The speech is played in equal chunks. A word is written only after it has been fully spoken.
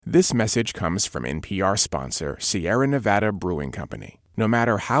This message comes from NPR sponsor Sierra Nevada Brewing Company. No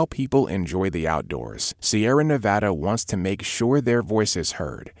matter how people enjoy the outdoors, Sierra Nevada wants to make sure their voice is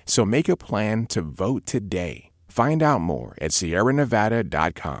heard. So make a plan to vote today. Find out more at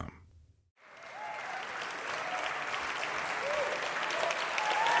sierranevada.com.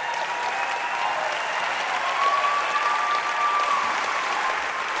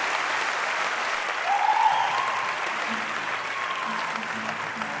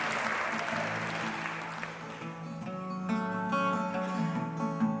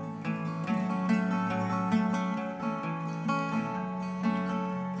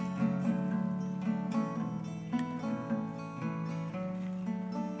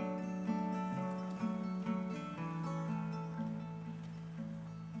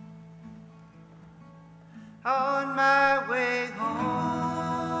 On my way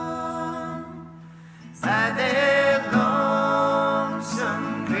home, by that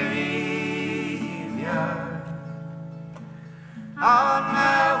lonesome graveyard. On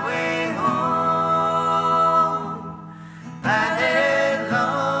my way home, by that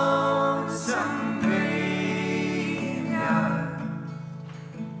lonesome graveyard.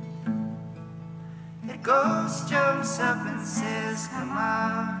 The ghost jumps up and says, "Come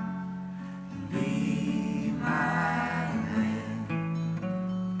on, leave my land."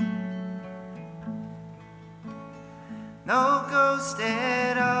 No ghost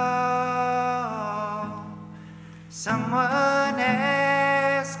at all, someone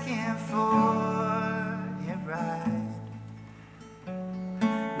asking for a ride.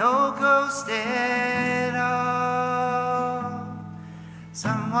 No ghost at all,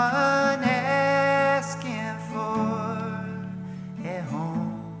 someone asking for a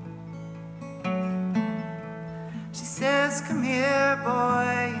home. She says, "Come here,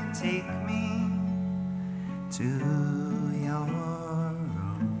 boy, and take me to your room."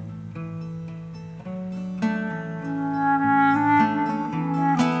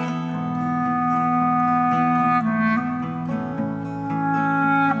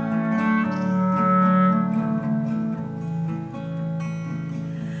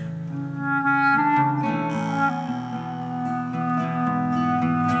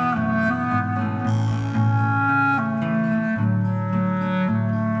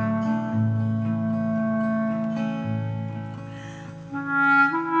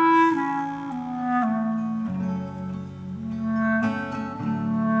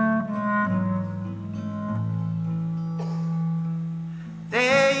 The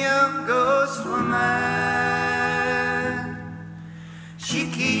young ghost woman, she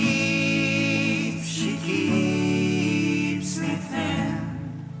keeps sniffing.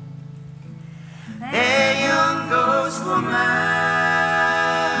 The young ghost woman,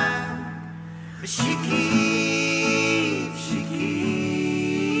 but she keeps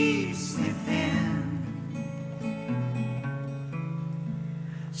sniffing.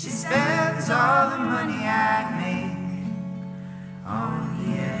 She spends all the money I make on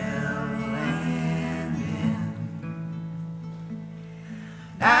yellow landing.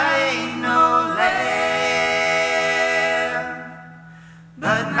 I ain't no lamb,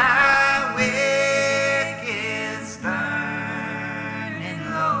 but my wick is burning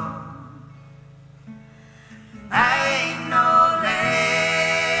low. I ain't no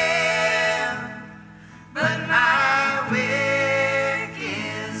lamb, but my wick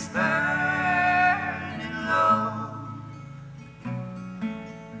is burning low.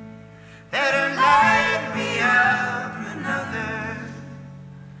 Better light me up another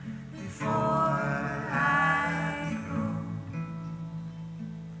before I go.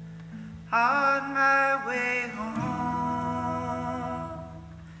 On my way home,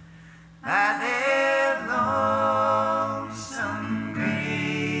 by that lonesome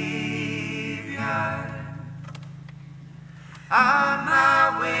graveyard. On my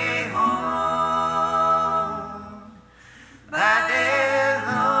way home, by that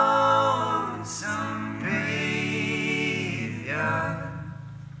lonesome graveyard.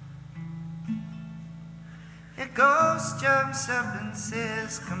 A ghost jumps up and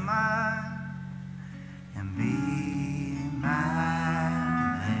says, "Come on and be my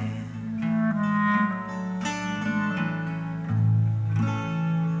man."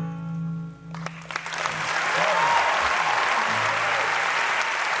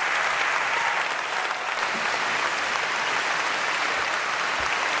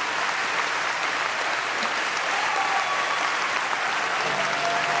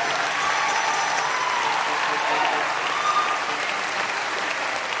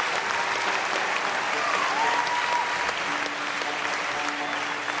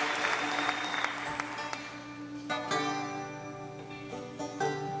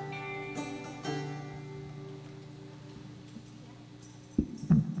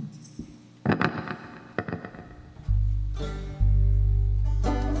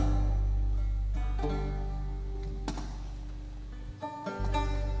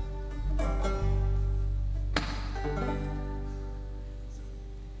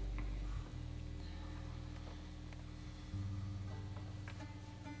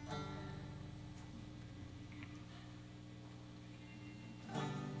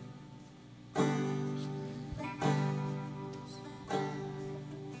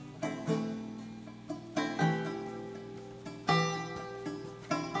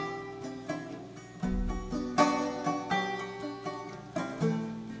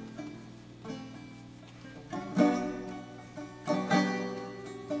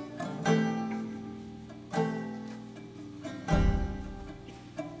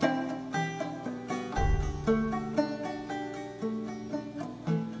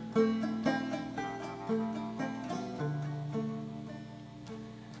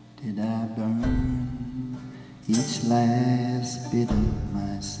 last bit of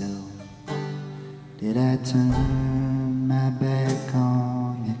myself? Did I turn my back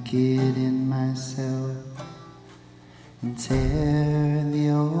on the kid in myself and tear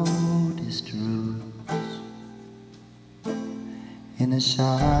the oldest rose in a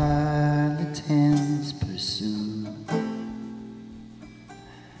charlatan's pursuit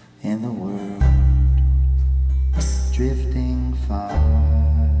in the world drifting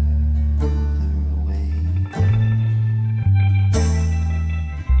farther away?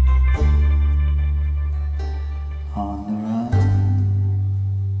 On the run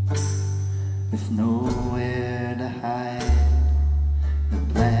with nowhere to hide, the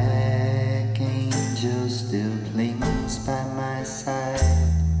black angel still clings by my side.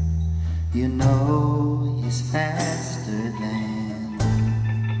 You know he's faster than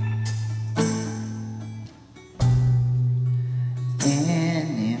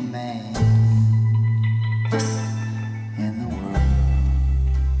any man in the world,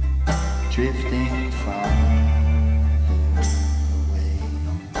 drifting farther away.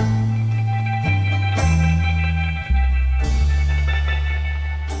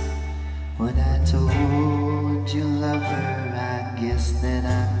 What I told you, lover, I guess that I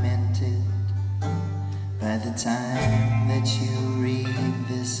meant it. By the time that you read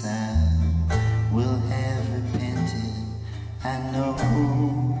this, I will have repented. I know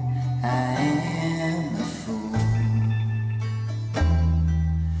I am a fool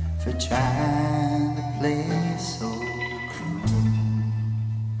for trying to play so cruel,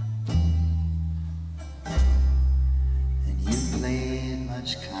 and you played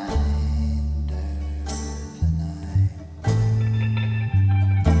much kinder than I.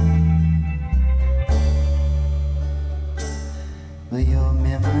 But your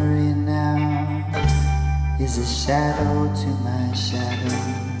memory now is a shadow to my shadow.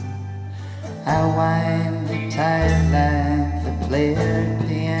 I wind it tight like the played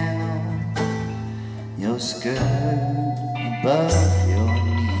piano. Your skirt above your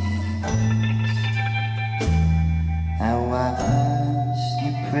knees, I watch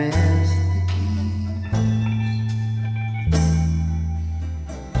you press the keys.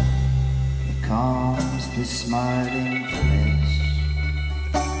 It calms the smarting flesh,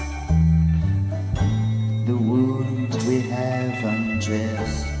 the wounds we have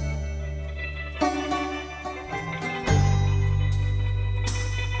undressed.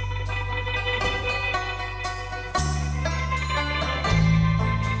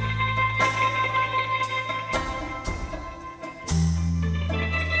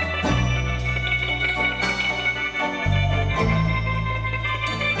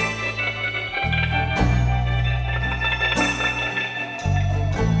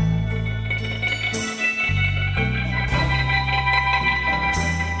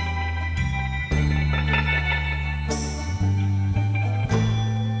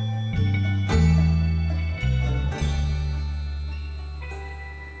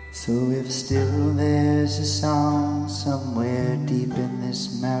 So if still there's a song somewhere deep in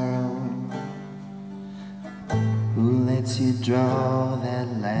this marrow, who lets you draw that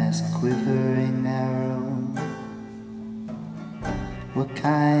last quivering arrow? What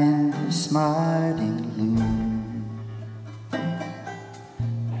kind of smarting loon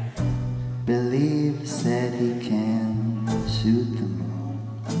believes that he can shoot the moon?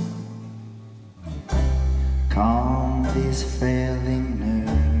 Calm these frailing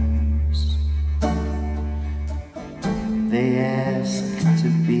nerves, they ask to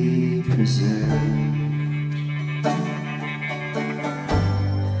be preserved.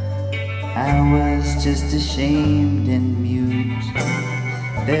 I was just ashamed and mute.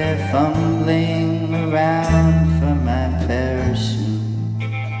 They're fumbling around for my parachute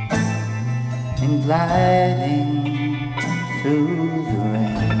and gliding through the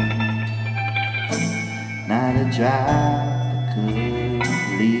rain. Not a drop could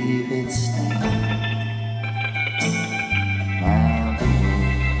leave its stain. While the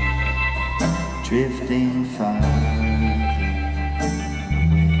world drifting farther away,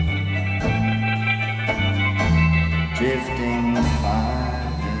 drifting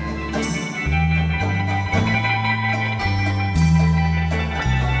farther away.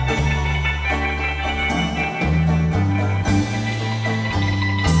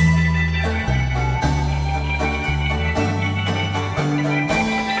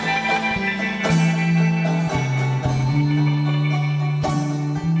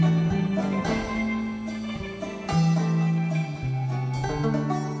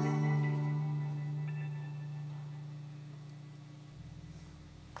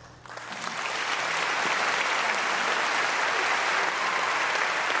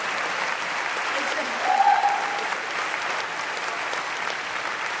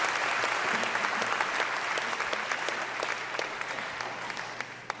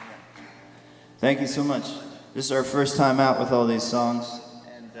 Thank you so much. This is our first time out with all these songs,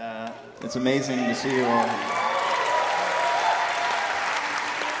 and it's amazing to see you all.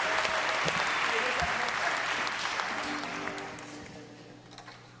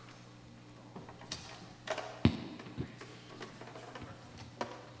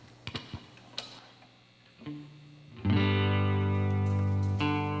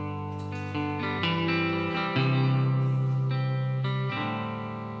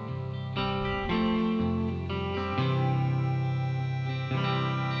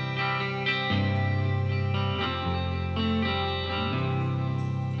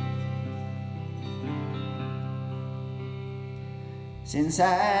 Since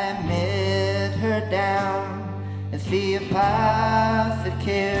I met her down at the Apothecary,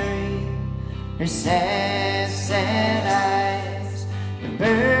 her sad, sad eyes, the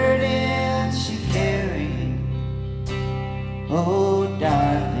burdens she carried. Oh,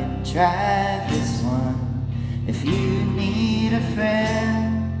 darling, try this one. If you need a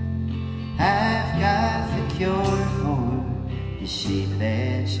friend, I've got the cure for the shape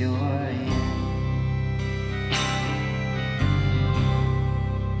that you're in.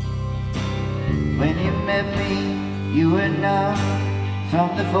 When you met me, you were numb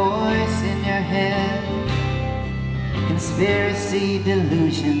from the voice in your head. Conspiracy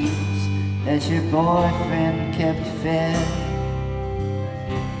delusions that your boyfriend kept fed.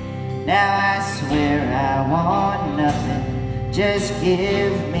 Now I swear I want nothing, just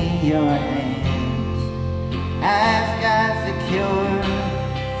give me your hand. I've got the cure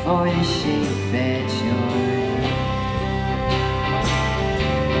for the shape that you're in.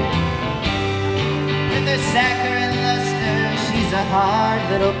 With her saccharine luster, she's a hard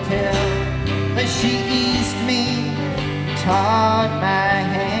little pill, but she eased me, taught my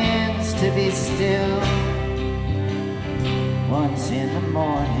hands to be still. Once in the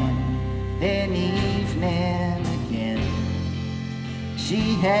morning, then evening again,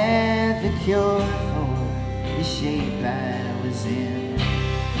 she had the cure for the shape I was in.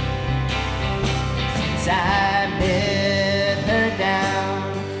 Since I met her down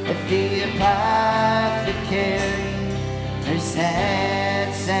at the Apothecary, her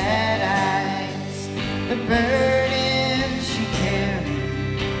sad, sad eyes, the burden she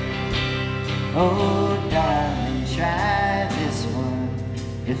carried. Oh, darling, try this one.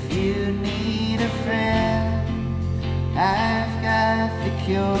 If you need a friend, I've got the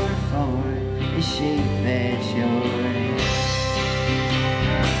cure for the shape that you're in.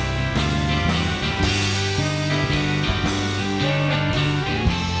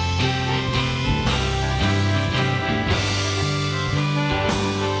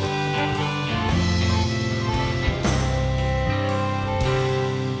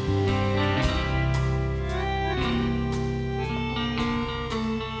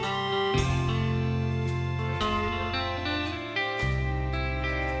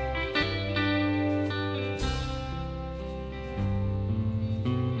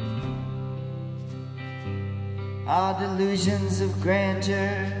 All delusions of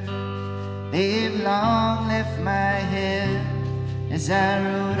grandeur, they've long left my head as I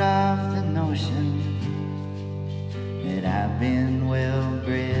wrote off the notion that I've been well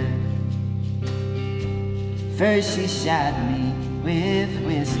bred. First she shot me with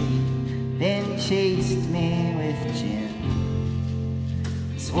whiskey, then chased me with gin.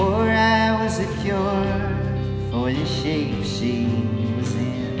 Swore I was a cure for the shape she was in.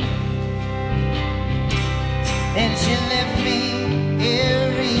 Then she left me here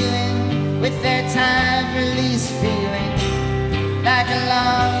reeling with that time-release feeling. Like a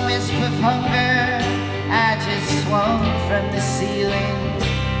long wisp of hunger, I just swung from the ceiling.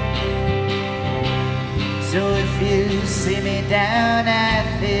 So if you see me down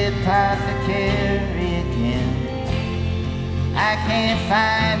at the Apothecary again, I can't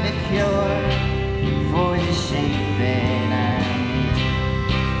find a cure for the shape that I'm in.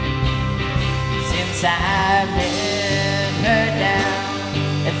 Since I met her down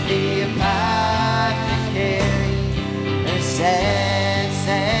at the Apothecary, her sad,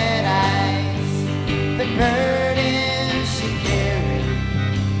 sad eyes, the burden she carried.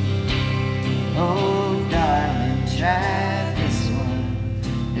 Oh, darling, try this one.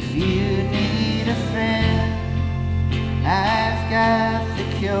 If you need a friend, I've got the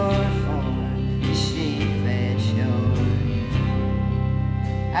cure for the shape that you're in.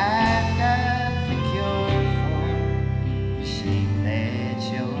 I've got the cure for the shape that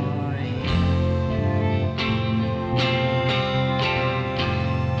you're in.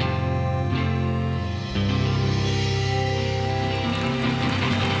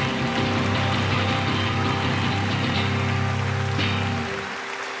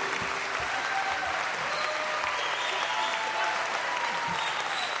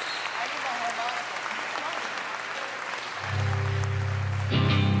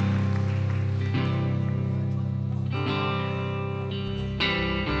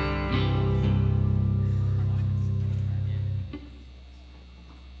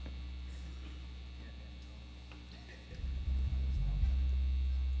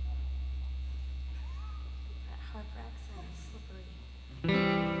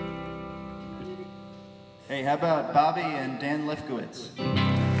 Hey, how about Bobby and Dan Lefkowitz?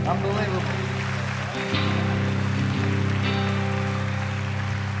 Unbelievable.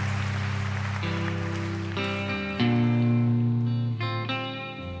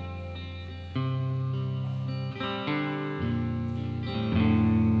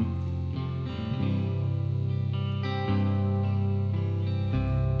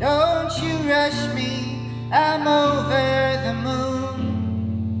 Don't you rush me, I'm over the moon.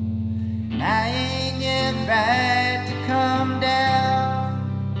 I ain't yet right to come down.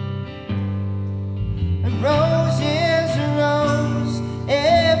 A rose is a rose,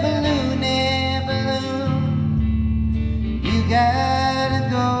 a balloon, a balloon. You gotta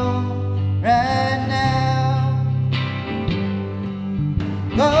go right now.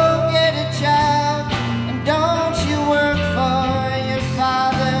 Go get a job and don't you work for your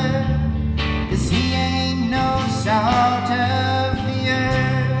father, 'cause he ain't no salt of the earth.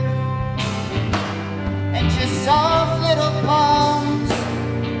 And just soft little palms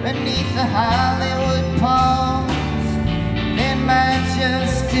beneath the Hollywood palms, they might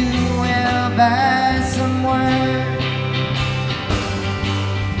just do well by some work.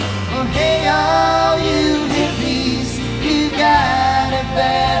 Well, hey, all you hippies, you got a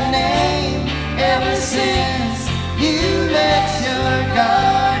bad name ever since you let your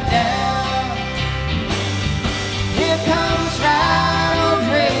guard down. Here comes Ronald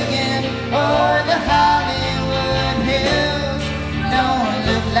Reagan or the Hollywood Hills. Don't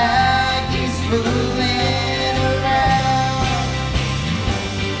look like he's fooling around.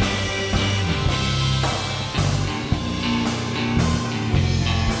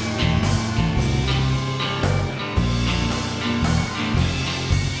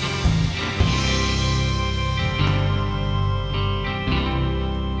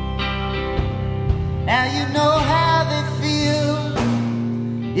 Now you know how they feel.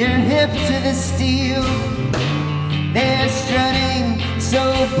 You're hip to the steel. They're strutting so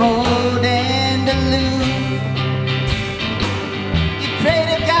bold and aloof. You pray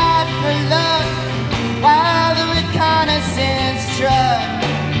to God for luck while the reconnaissance truck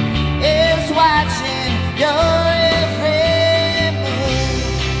is watching your every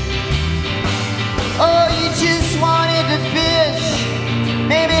move. Oh, you just wanted to fish,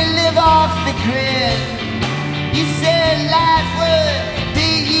 maybe live off the grid. You said life would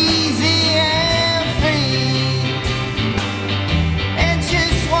be easy and free. And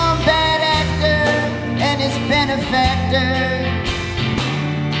just one bad actor and his benefactor,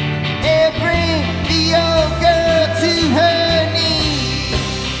 they bring the old girl to her knees.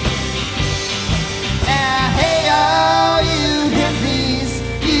 Now, hey, all you hippies,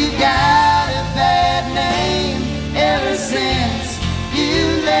 you got a bad name ever since you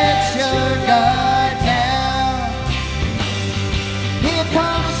let your guard down. Here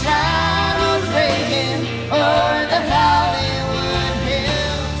comes Ronald Reagan or the Hollywood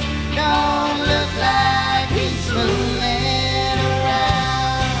Hills. Don't look like he's fooling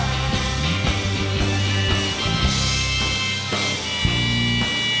around.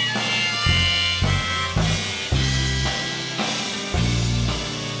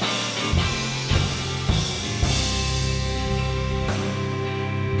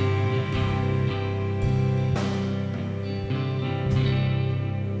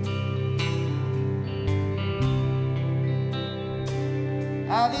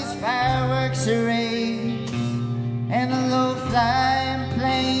 All these fireworks arrays and the low-flying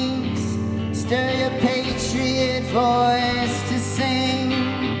planes stir your patriot voice to sing.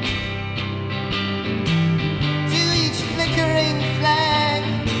 To each flickering flag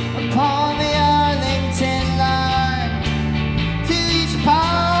upon the Arlington line, to each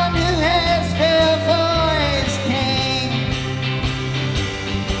pawn who has fell for his king.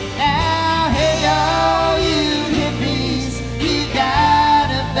 Now, hey, all you hippies, you got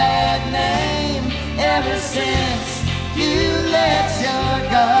a bad name ever since you let your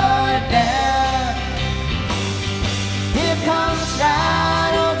guard down. Here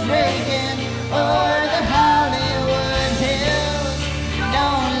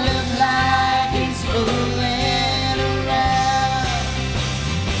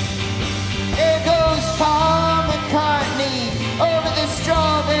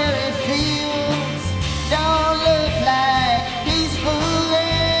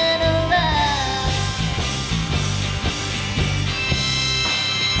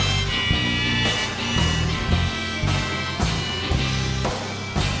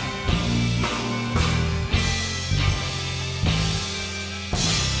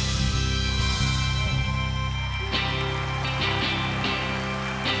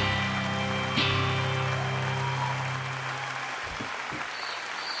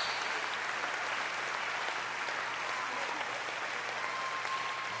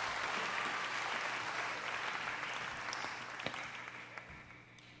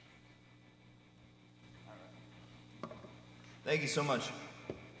Thank you so much.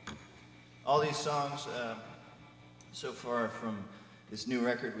 All these songs so far from this new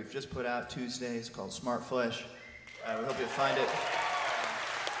record we've just put out Tuesday. It's called Smart Flesh. We hope you'll find it.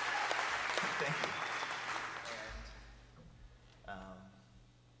 Thank you. And,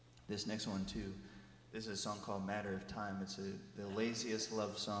 this next one too. This is a song called Matter of Time. It's the laziest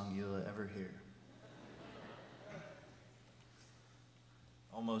love song you'll ever hear.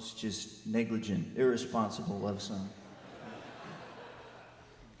 Almost just negligent, irresponsible love song.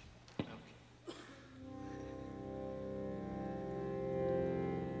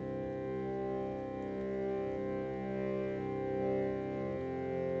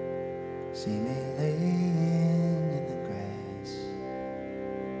 See me laying in the grass,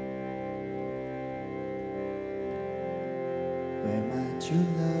 where my true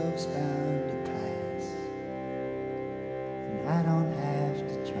love's bound to pass, and I don't have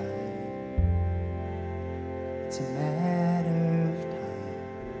to try. It's a matter of time,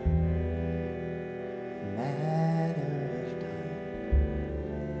 a matter of time,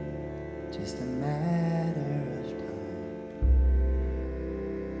 just a matter of time.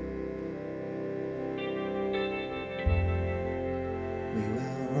 We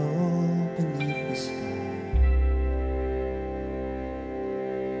will roll beneath the sky,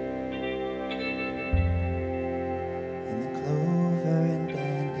 in the clover and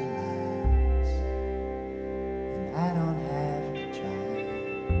dandelions, and I don't have to try.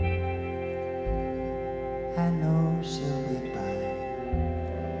 I know she'll be by,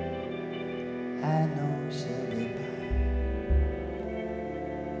 I know she'll be by.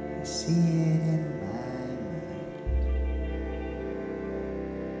 I see it in my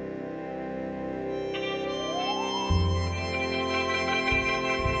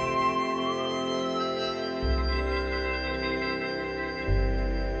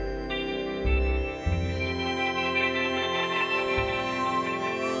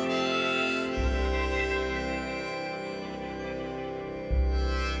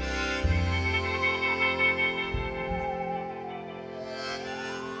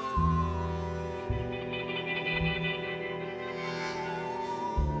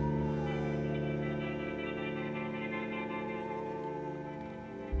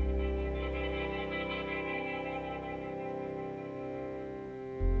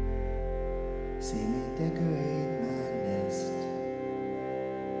see me decorate my nest,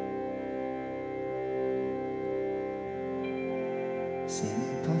 see me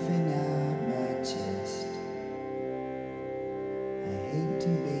puffing out my chest. I hate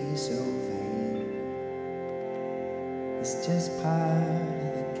to be so vain, it's just part of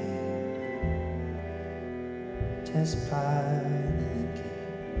the game, just part of the game,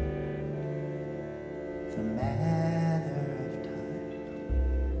 the matter of time.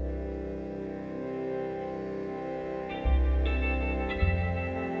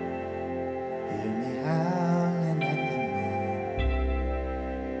 Hear me howling at the moon,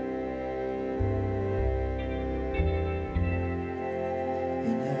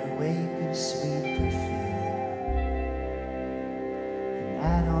 in her wake of sweet perfume, and I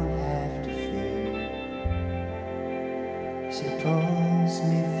don't have to fear. She pulls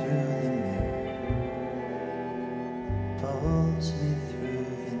me through the mirror, pulls me through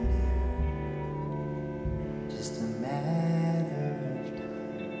the near, just a matter of time.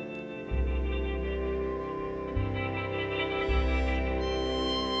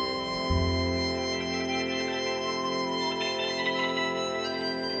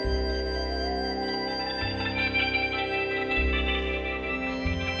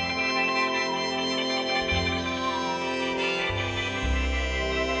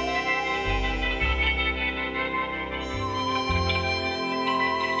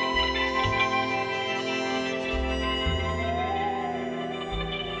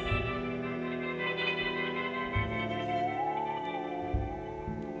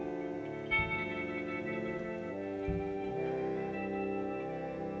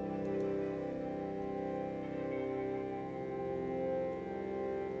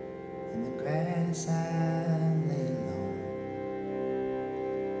 In the grass I lay low,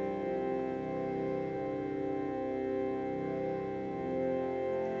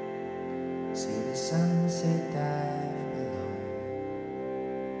 see the sunset dive below,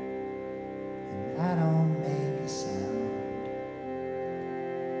 and I don't make a sound.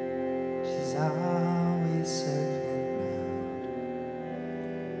 She's always circling round,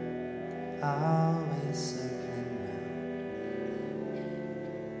 always circling round,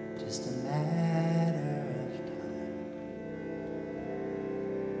 just a matter of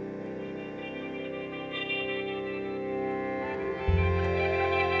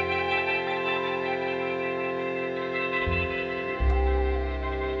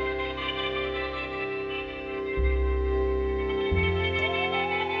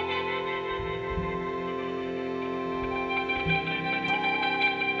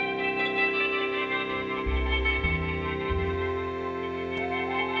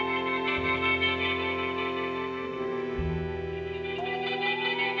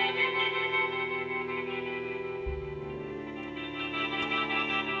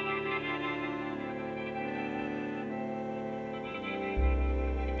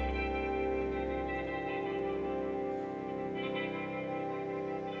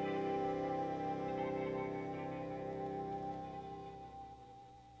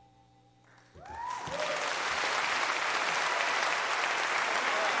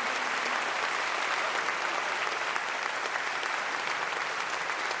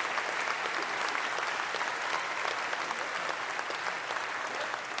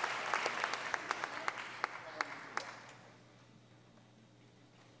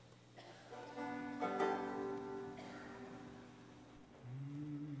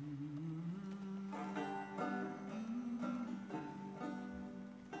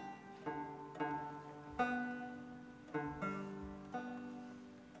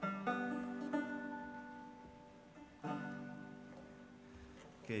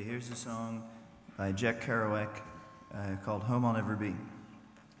Okay, here's a song by Jack Kerouac called Home I'll Never Be.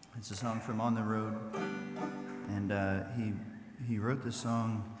 It's a song from On the Road, and he wrote this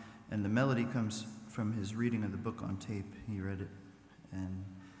song, and the melody comes from his reading of the book on tape. He read it and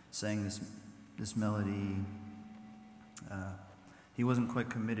sang this melody. He wasn't quite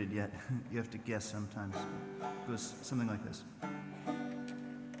committed yet. You have to guess sometimes. It goes something like this.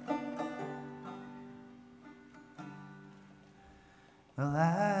 Well,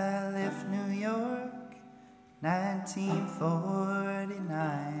 I left New York,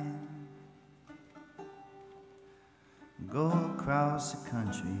 1949. Go across the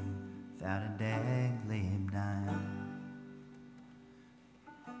country without a dag-lib dime.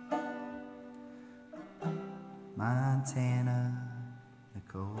 Montana, the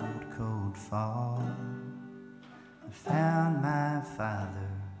cold, cold fall. I found my father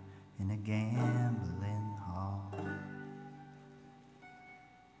in a gambling hall.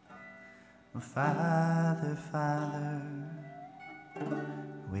 Well, Father, Father,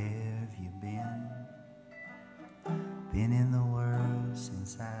 where have you been? Been in the world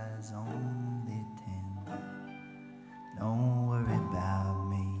since I was only 10. Don't worry about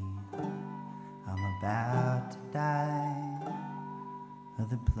me, I'm about to die of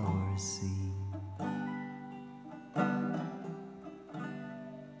the pleurisy.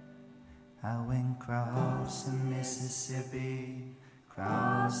 I went across the Mississippi,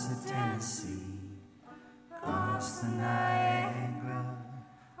 across the Tennessee, across the Niagara,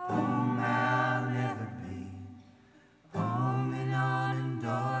 home I'll never be. Home in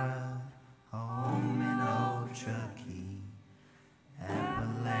Onondaga, home in Old Truckee,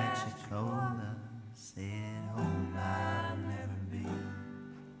 Apalachicola, said home I'll never be.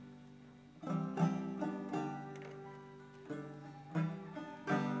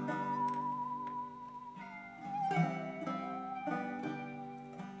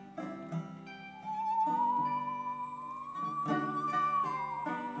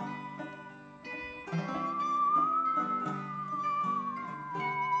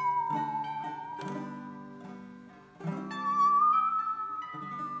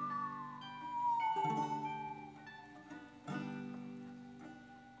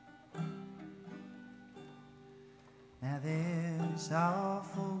 Now there's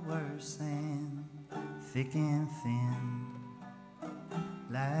awful worse than thick and thin,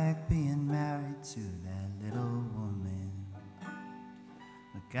 like being married to that little woman.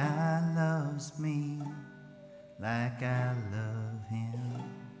 But God loves me like I love him,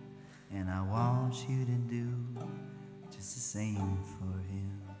 and I want you to do just the same for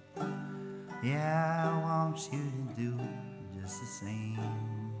him. Yeah, I want you to do just the same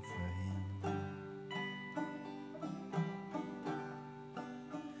for him.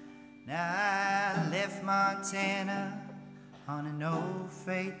 Now I left Montana on an old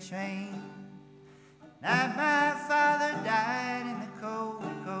freight train. Night my father died in the cold,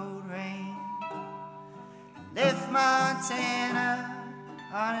 cold rain. Left Montana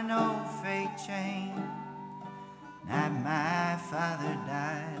on an old freight train. Night my father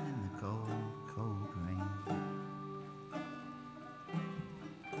died in the cold, cold rain.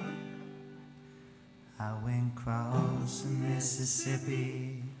 I went across the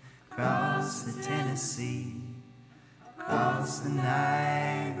Mississippi, across the Tennessee, across the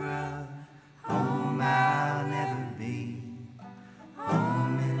Niagara, home I'll never be.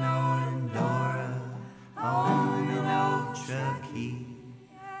 Home in Onondaga, home in Old Truckee,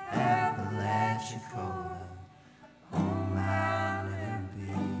 Apalachicola, home I'll never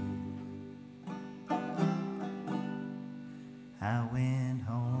be. I went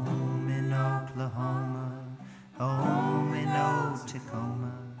home in Oklahoma, home in Old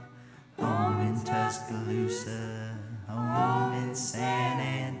Tacoma, home in Tuscaloosa, home in San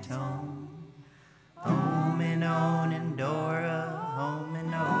Antone, home in Onondaga, home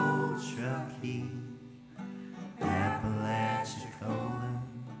in Old Truckee, Apalachicola,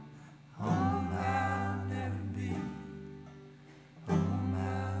 home I'll never be, home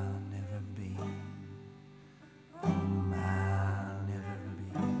I'll never be, home I'll never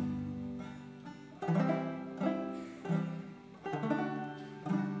be.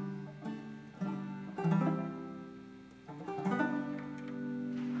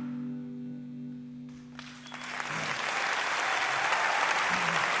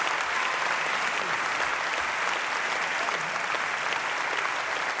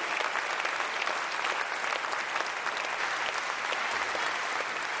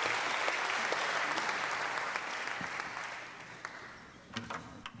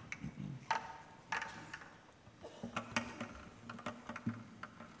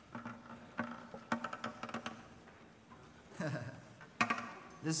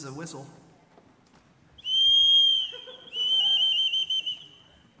 This is a whistle.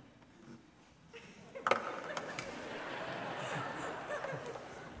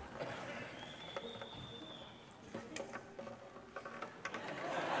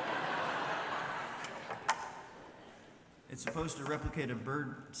 It's supposed to replicate a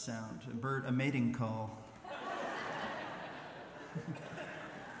bird sound, a mating call.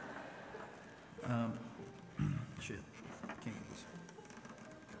 Shit, can't get this.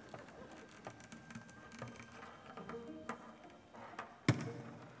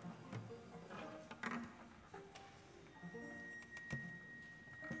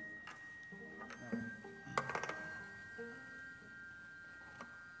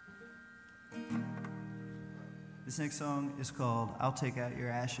 This next song is called I'll Take Out Your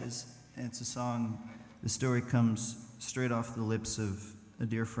Ashes, and it's a song, the story comes straight off the lips of a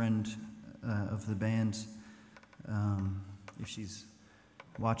dear friend of the band. If she's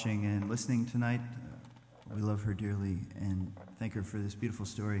watching and listening tonight, we love her dearly and thank her for this beautiful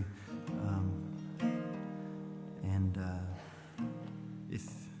story.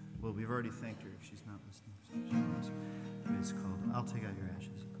 We've already thanked her if she's not listening. But it's called I'll Take Out Your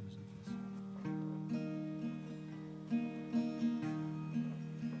Ashes. It goes like this.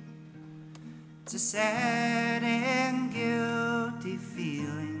 It's a sad and guilty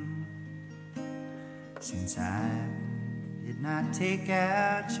feeling, since I did not take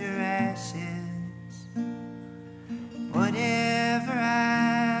out your ashes. Whatever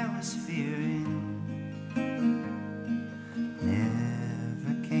I was fearing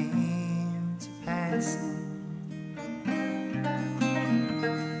never came to passing.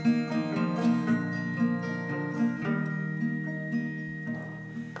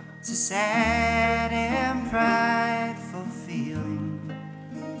 It's a sad and prideful feeling,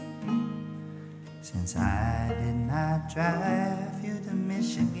 since I did not drive you to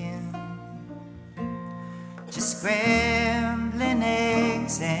Michigan. Just scrambling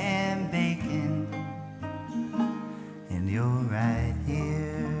eggs and bacon, and you're right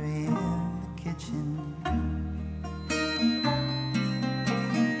here in the kitchen.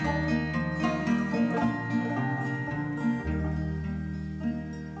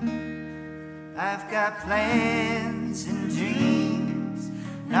 I've got plans and dreams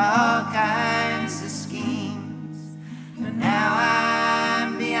and all kinds of schemes, but now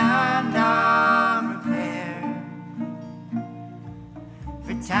I'm beyond all repair.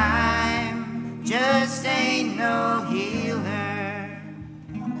 For time just ain't no healer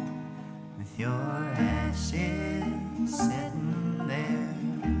with your ashes sitting there.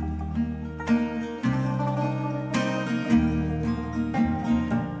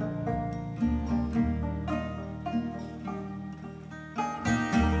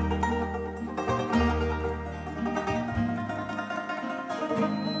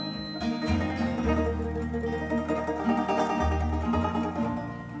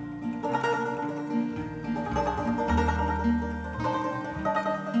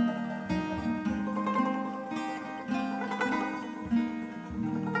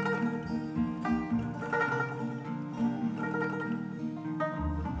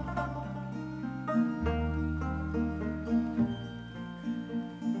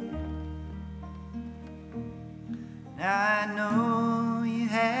 Now I know you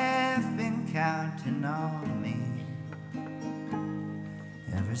have been counting on me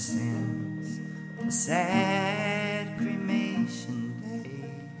ever since the sad cremation day.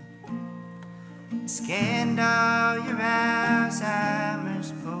 I scanned all your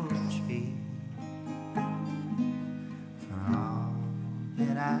Alzheimer's poetry for all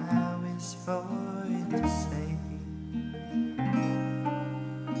that I wish for you to say.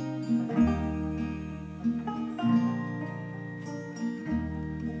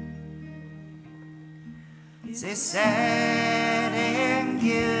 It's a sad and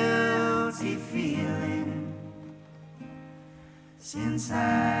guilty feeling, since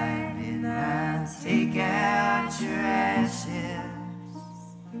I did not take out your ashes.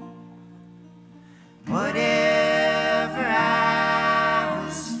 Whatever I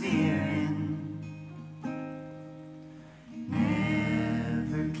was fearing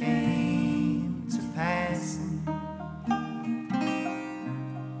never came to passing.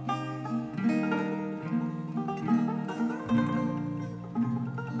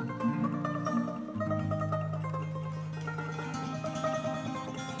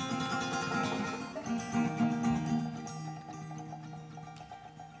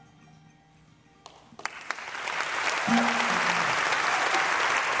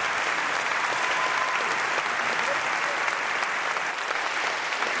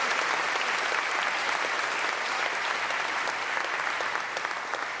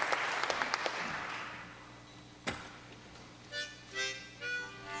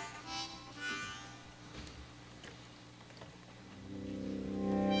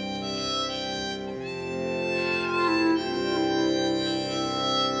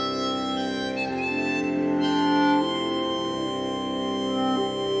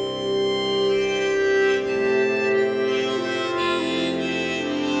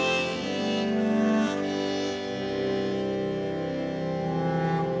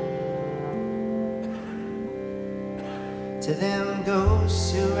 To them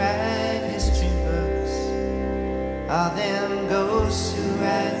ghosts who write history books, all them ghosts who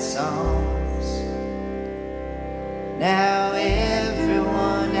write songs. Now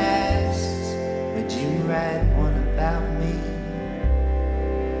everyone asks, would you write one about me?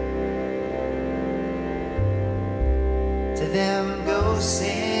 To them ghosts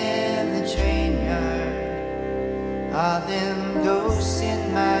in the train yard, all them ghosts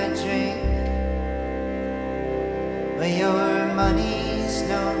in my drink. Well, your money's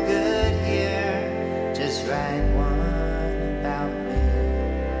no good here, just write one about me.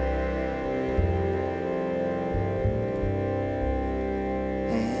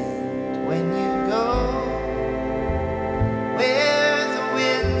 And when you go where the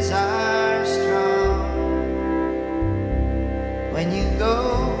winds are strong, when you go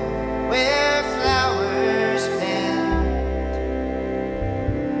where flowers bend,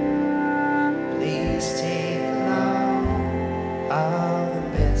 please take along all the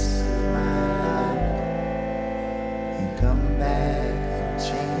best of my luck and come back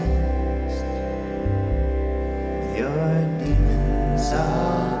unchanged with your demons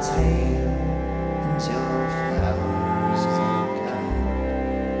all tame and your flowers unkind.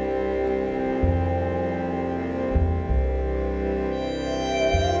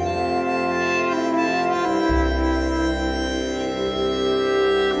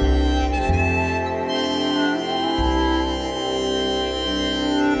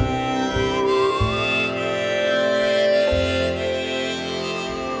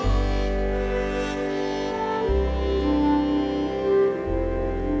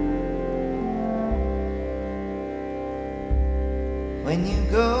 When you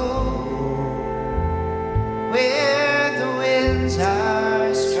go where the winds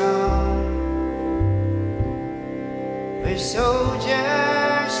are strong, where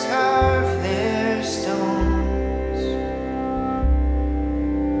soldiers carve their stones,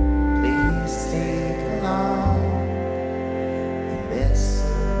 please take along the best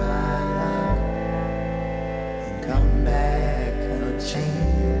of my luck and come back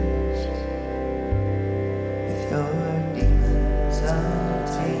unchanged with your demons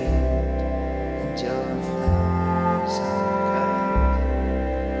untamed and your flowers uncut.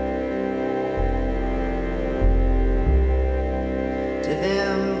 To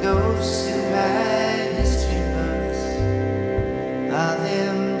them ghosts who write history books, all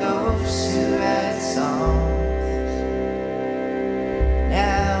them ghosts who write songs.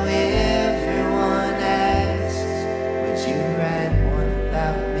 Now everyone asks, would you write one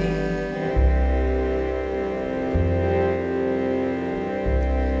about me?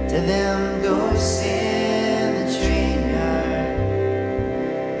 To them ghosts in the train yard,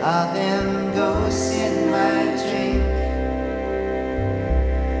 all them ghosts in my drink.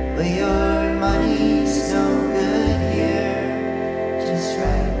 Well, your money's no good here, just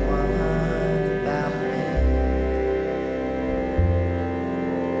write one about me.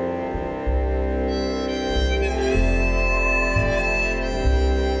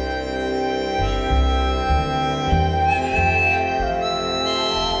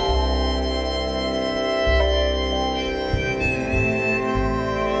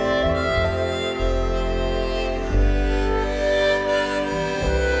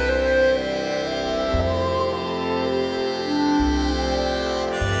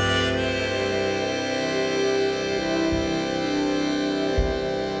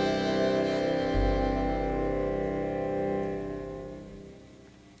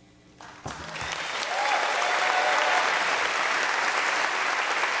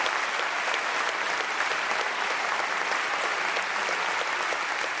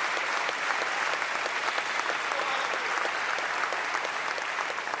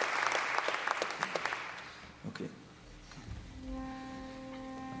 Okay.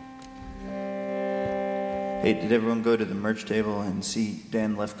 Hey, did everyone go to the merch table and see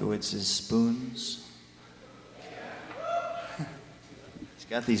Dan Lefkowitz's spoons? He's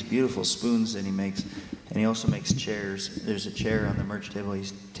got these beautiful spoons that he makes, and he also makes chairs. There's a chair on the merch table.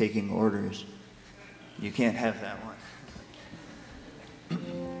 He's taking orders. You can't have that one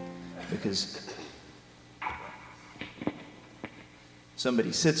because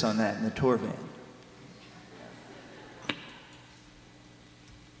somebody sits on that in the tour van.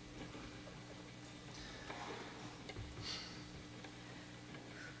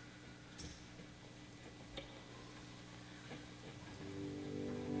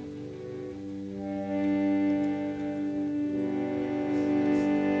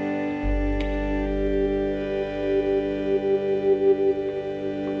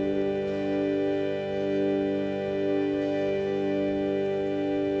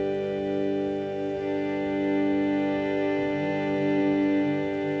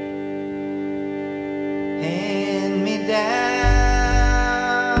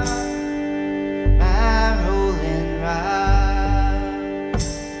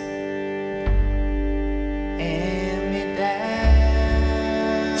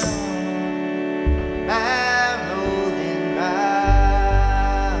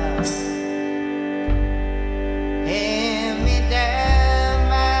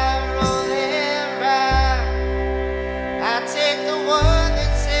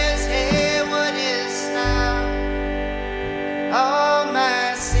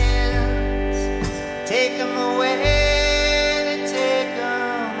 take 'em away, take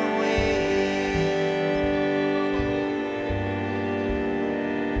 'em away.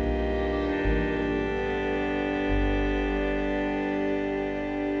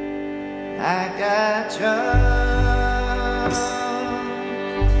 I got drunk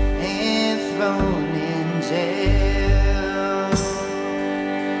and thrown in jail.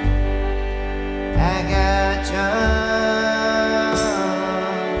 I got drunk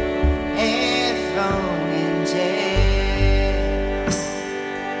and thrown in jail.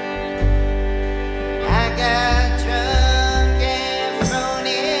 I got drunk and thrown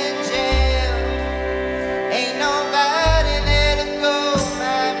in jail. Ain't nobody let it go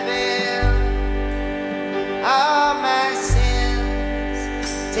my bail. All my sins,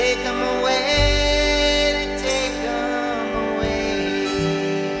 take 'em away, take 'em away.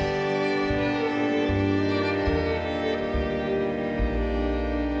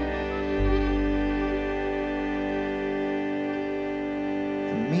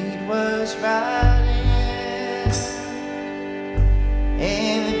 The meat was rotting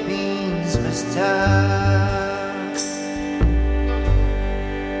and the beans was tough.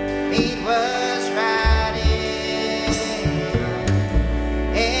 Meat was rotting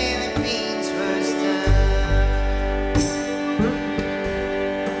and the beans was tough.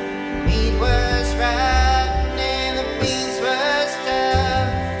 Meat was rotten and the beans was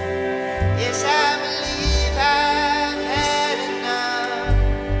tough. Yes, I believe I've had enough.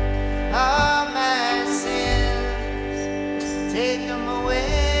 All my sins, take 'em away,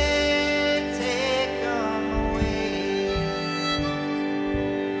 take 'em away.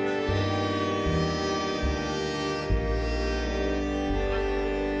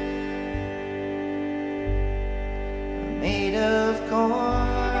 I'm made of corn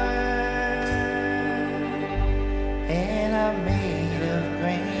and I'm made of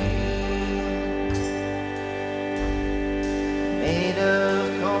grain. Made of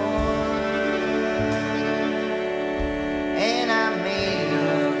corn and I'm made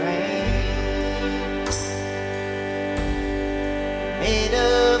of grain. Made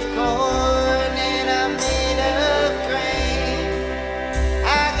of corn and I'm made of grain.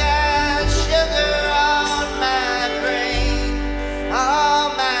 I got sugar on my brain. All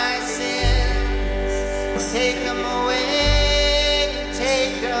my sins, take 'em away,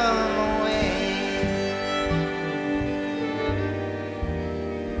 take 'em away.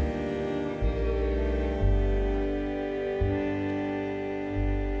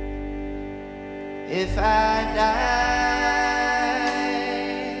 If I die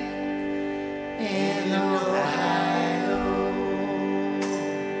in Ohio,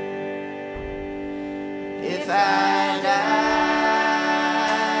 if I die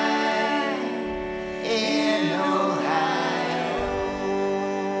in Ohio,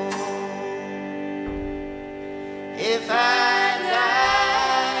 if I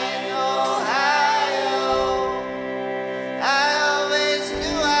die in Ohio, I always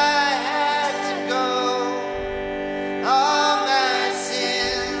knew I had to go. All my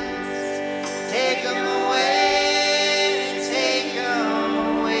sins, take 'em away, take 'em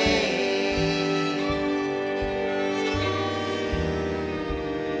away.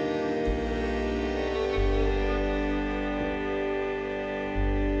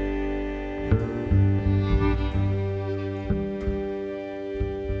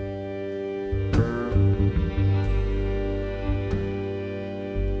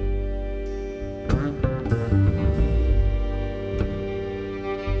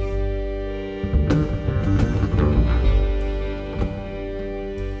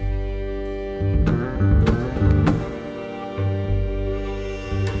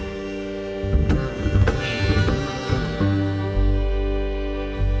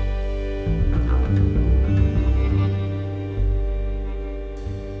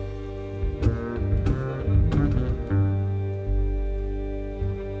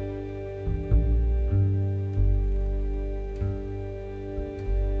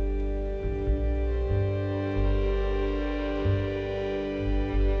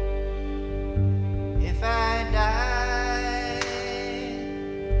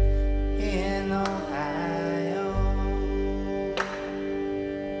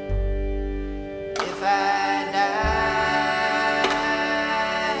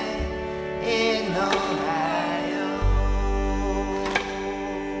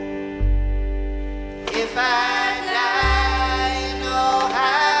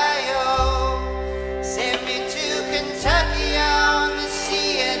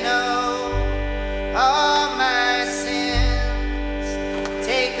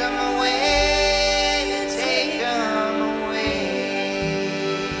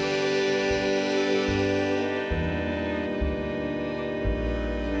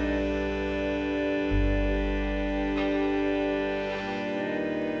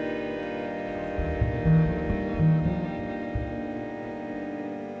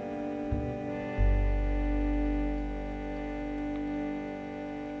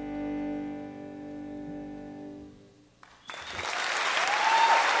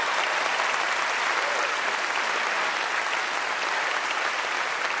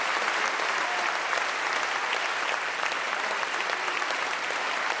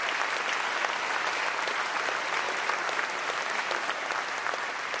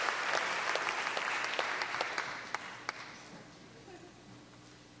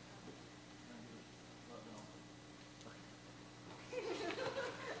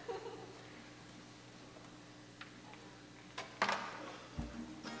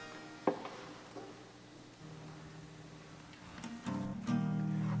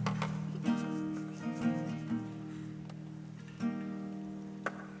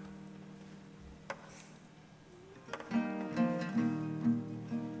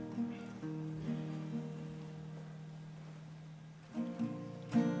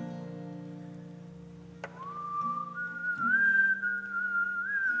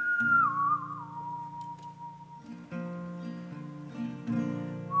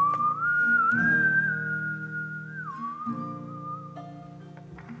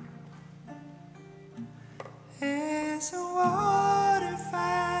 As the water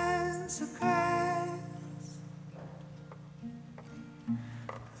finds the grass,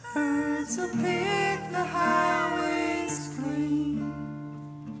 birds will pick the highways clean.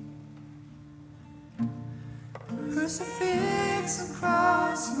 Crucifix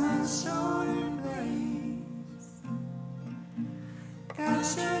across my shoulder blades,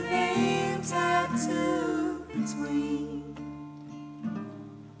 got your name tattooed between.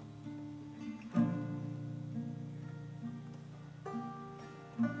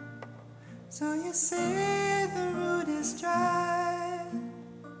 So you say the root is dry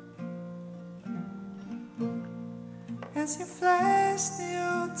as you flash the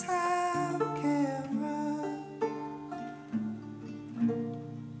old time camera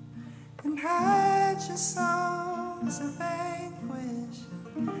and hide your songs of anguish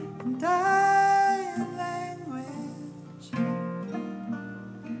and dying language.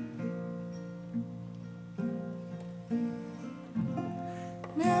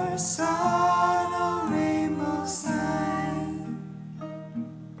 Never saw no rainbow sign,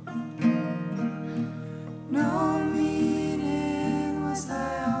 no meaning was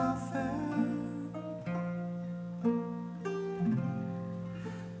thy offer.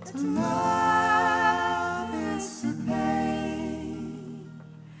 To love is to pay.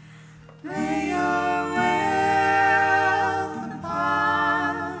 Lay your wealth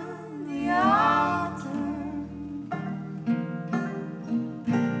upon the altar.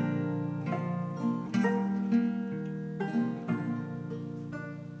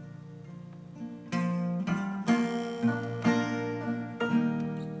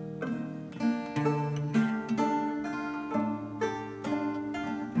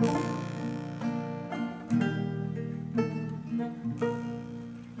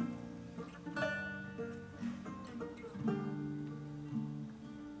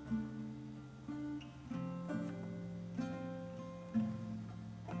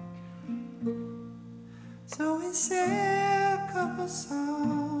 So we say a couple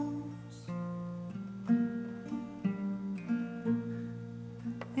songs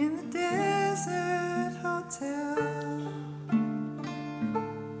in the desert hotel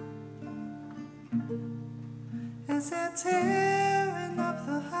as they're tearing up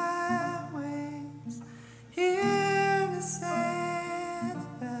the highways here to Sanibel.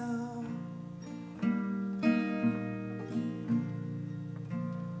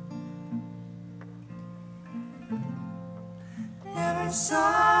 Never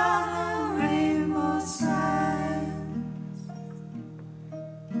saw the rainbow signs,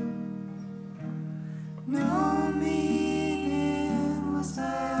 no meaning was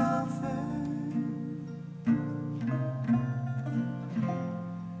thy offer.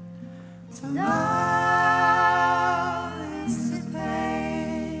 To love is to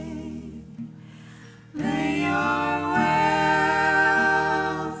pay. Lay your wealth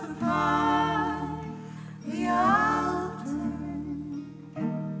upon the altar.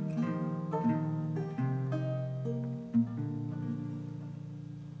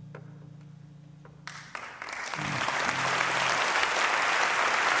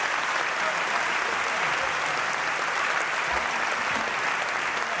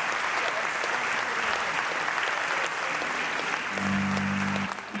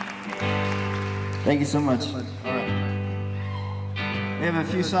 Thank you so much. All right. We have a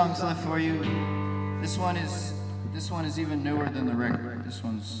few songs left for you. This one is even newer than the record.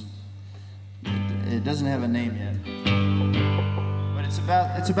 It doesn't have a name yet. But it's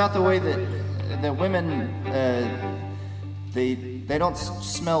about the way that women they don't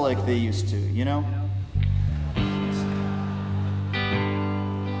smell like they used to, you know?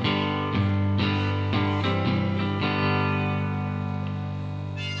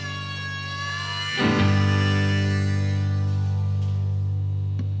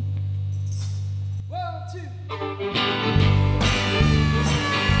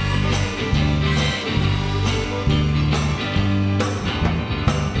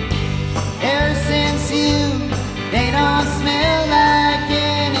 Ever since you, they don't smell like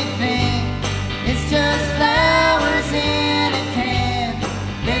anything. It's just flowers in a can.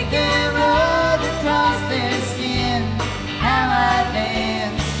 They get rolled across their skin. How I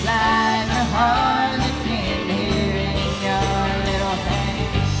dance like a harlequin here in your little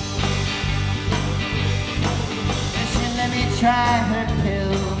hand. And she let me try her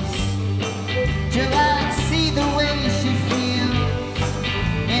pills, till I'd see the way she feels.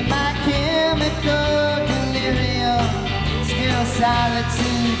 In my chemical delirium, still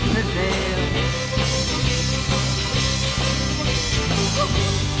solitude prevails.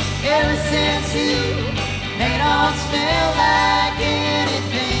 Ever since you, they don't smell like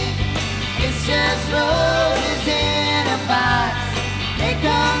anything. It's just roses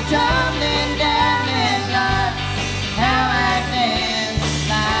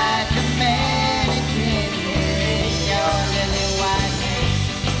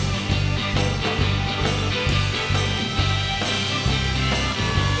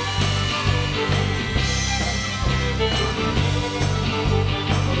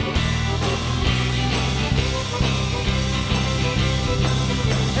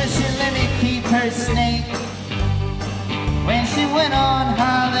a snake when she went on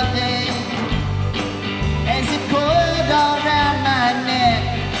holiday. As it coiled all around my neck,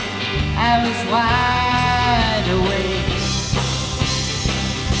 I was wide awake.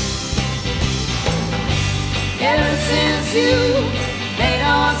 Ever since you, they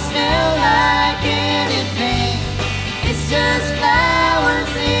don't smell like anything. It's just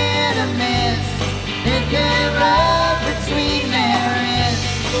flowers in a mist that get up between their wrists.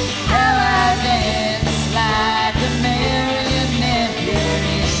 How I dance like a marionette here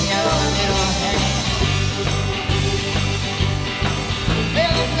in your little hand.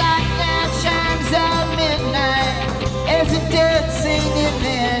 Bells like that chimes at midnight as the dead sing in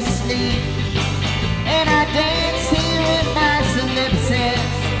their sleep. And I dance here in my solipsis.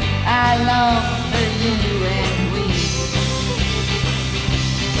 I long for you and we.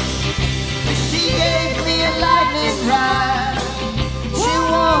 She gave me a lightning rod. She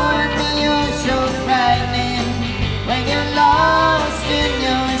warned me you're so frightening. When you're lost in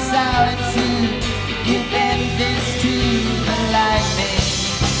your solitude, you bend this to the lightning.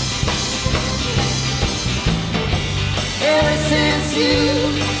 Ever since you,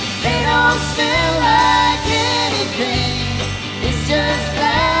 they don't smell like anything. It's just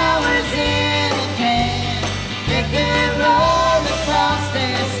flowers in a can that can roll across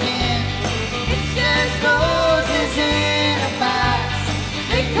their skin. It's just roses in a box.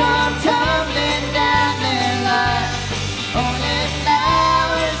 They come tumbling down their lives. Only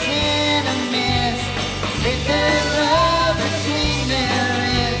flowers in a mist with their love between their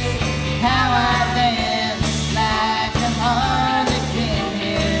wrists. How I dance like a harlequin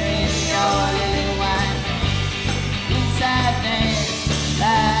here in your little wine. Yes, I dance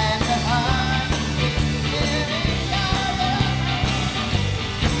like a harlequin here in your little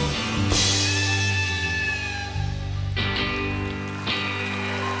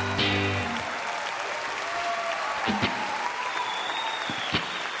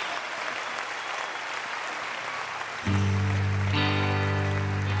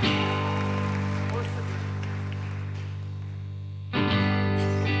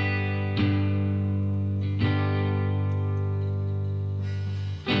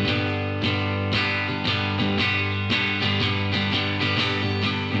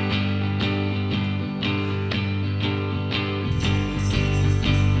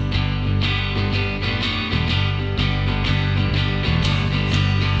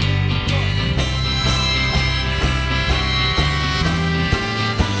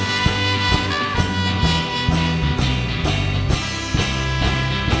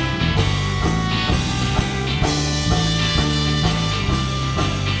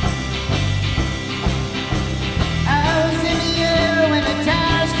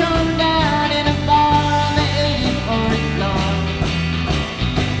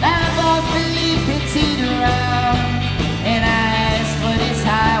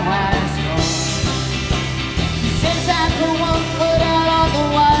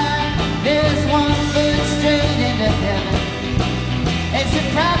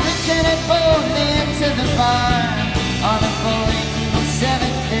to the barn on a Boeing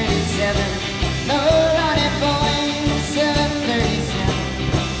 737. No, on a Boeing 737.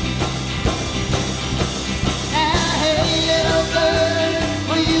 Now, hey, little bird,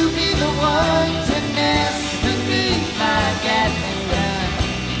 will you be the one to nest beneath my Gatling gun?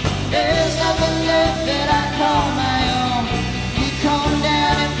 There's nothing left that I call my own. You come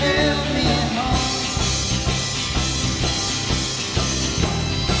down and build me a home.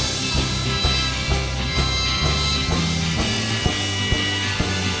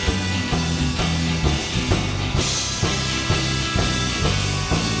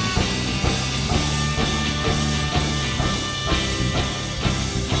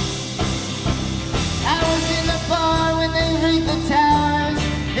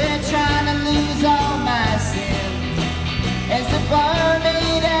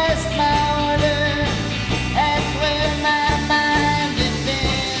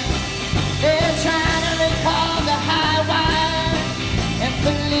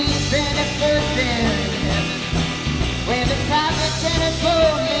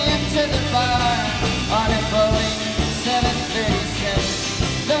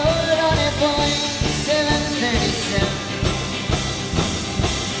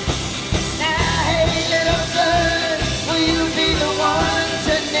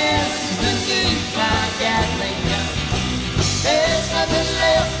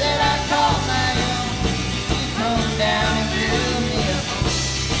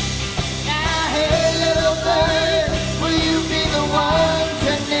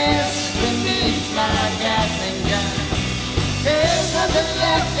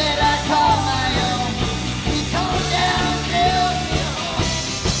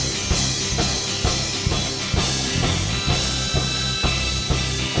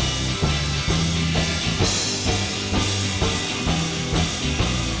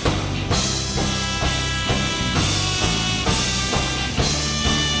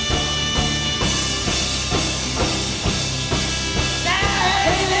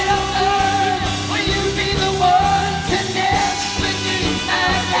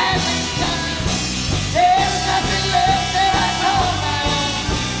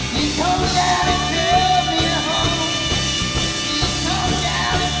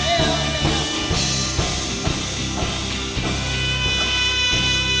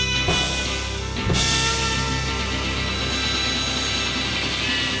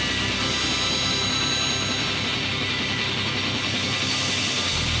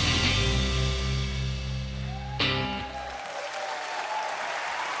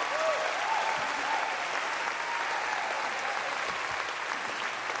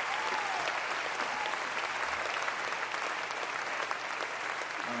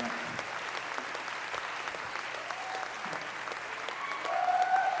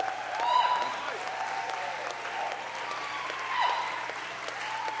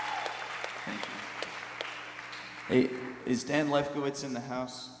 Hey, is Dan Lefkowitz in the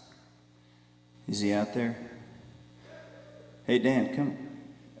house? Is he out there? Hey, Dan, come.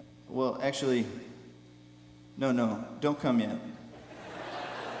 Well, actually, no, don't come yet.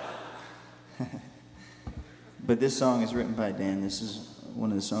 But this song is written by Dan. This is one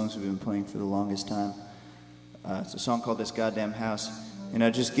of the songs we've been playing for the longest time. It's a song called This Goddamn House. And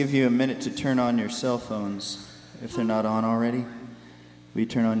I'll just give you a minute to turn on your cell phones if they're not on already. Will you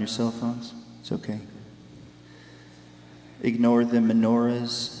turn on your cell phones? It's okay. Ignore the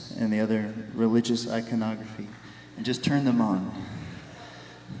menorahs and the other religious iconography and just turn them on.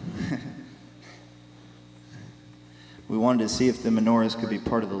 We wanted to see if the menorahs could be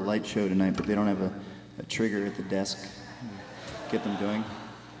part of the light show tonight, but they don't have a trigger at the desk. Get them going.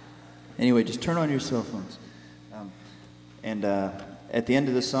 Anyway, just turn on your cell phones. And at the end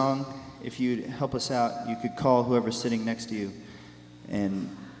of the song, if you'd help us out, you could call whoever's sitting next to you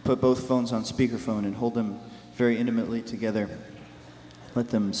and put both phones on speakerphone and hold them very intimately together. Let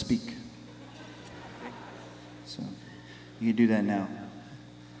them speak. So you can do that now.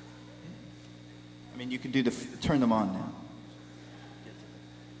 I mean, you can do turn them on now.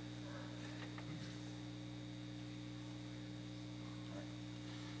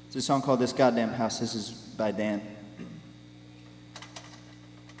 It's a song called This Goddamn House. This is by Dan.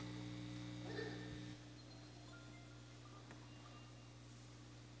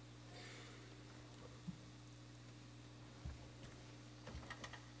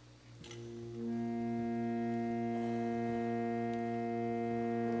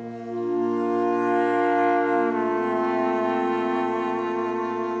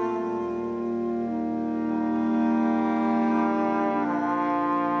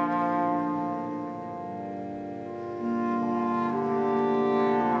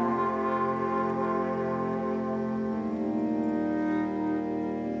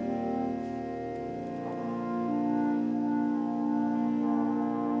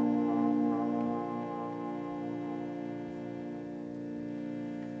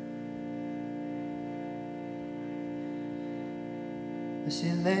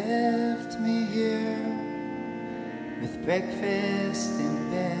 She left me here with breakfast in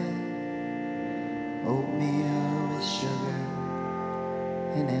bed, oatmeal with sugar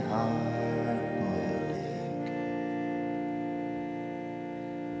and a hard-boiled egg.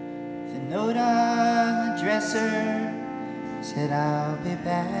 The note on the dresser said I'll be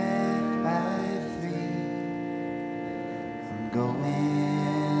back by 3. I'm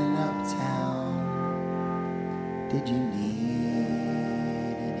going uptown. Did you need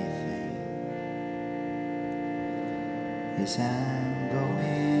yes, I'm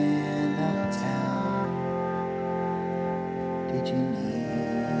going uptown. Did you need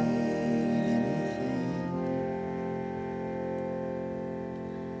anything?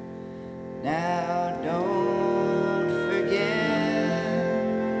 Now don't forget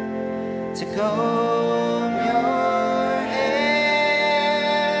to comb your hair.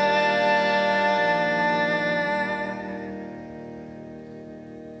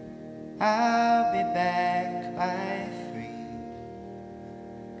 I'll be back by 3.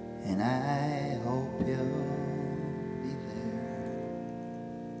 And I hope you'll be there.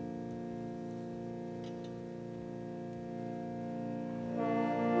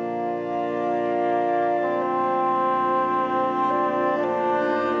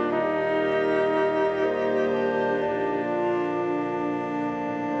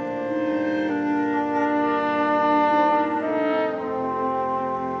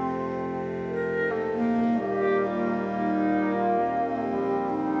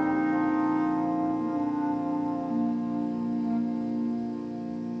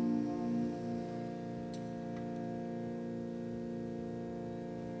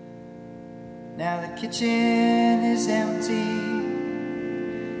 Now the kitchen is empty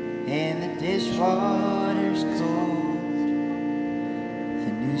and the dishwater's cold.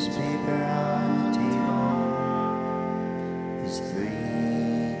 The newspaper on the table is 3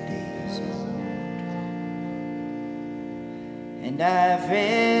 days old. And I've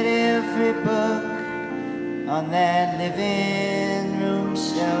read every book on that living room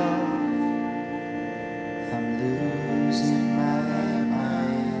shelf. I'm losing my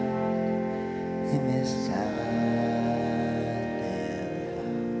in this goddamn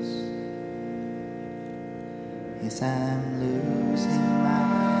house. Yes, I'm losing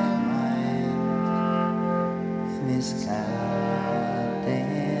my mind in this goddamn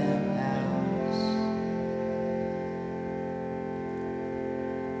house.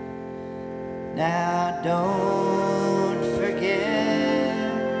 Now don't forget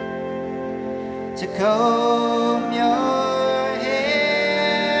to comb your hair.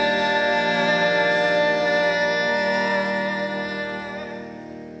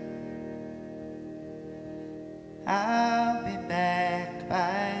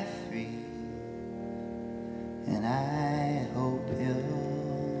 and I hope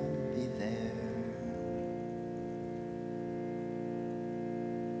he'll be there.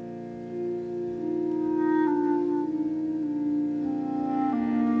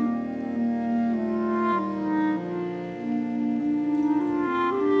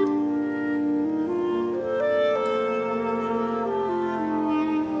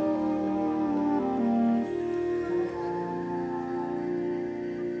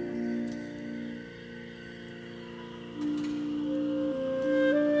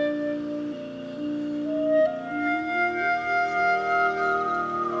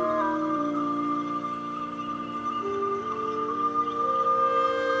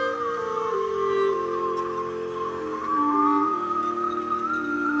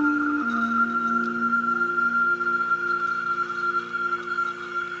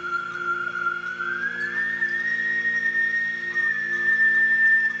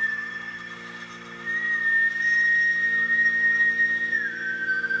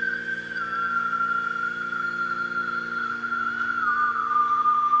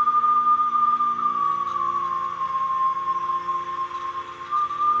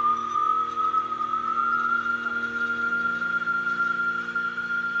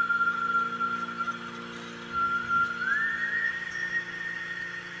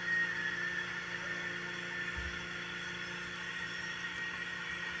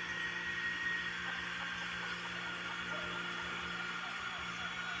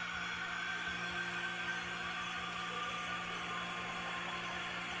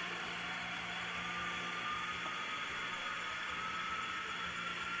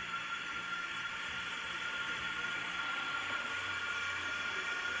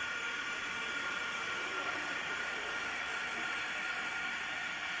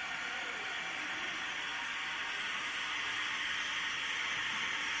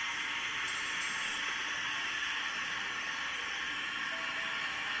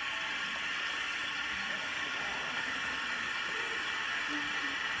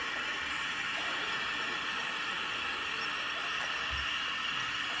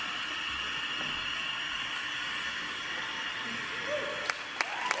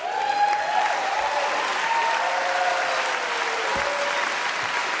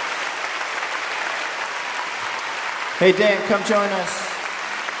 Hey, Dan, come join us.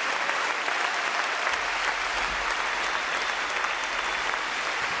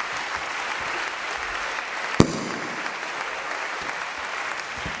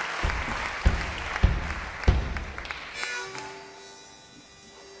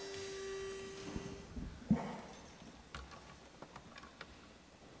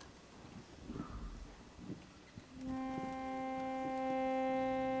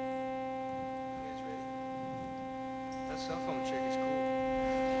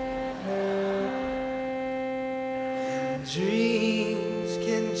 Dreams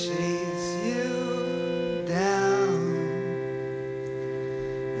can chase you down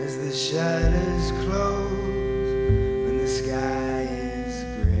as the shutters close when the sky is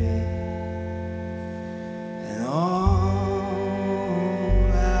gray, and all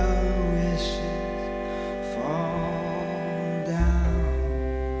our wishes fall down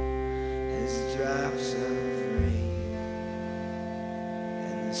as drops of rain,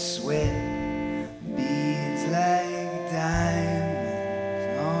 and the sweat beads like diamonds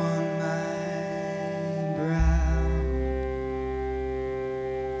on my brow.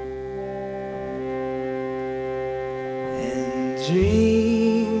 And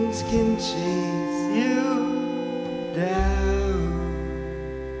dreams can chase you down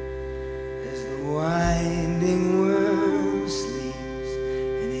as the winding worm sleeps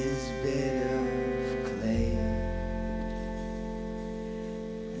in his bed of clay,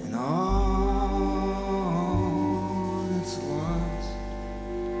 and all that's lost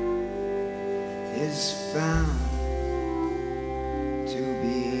is found to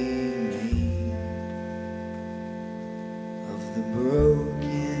be made of the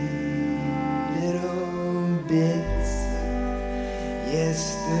broken little bits of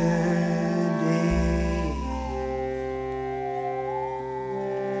yesterday.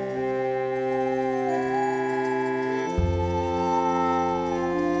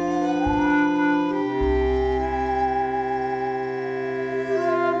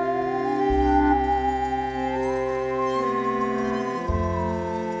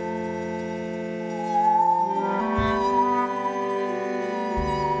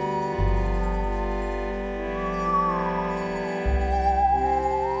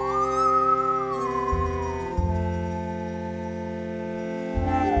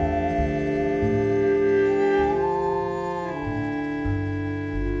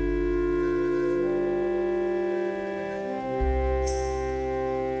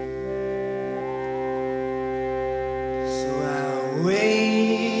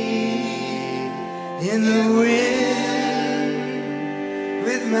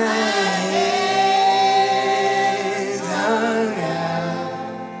 with my hands hung out,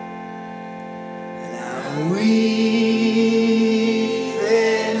 and I'll weave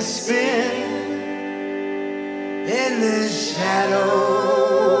and spin in the shadow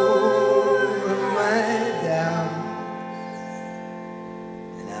of my doubt,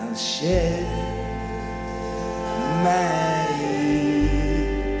 and I'll shed my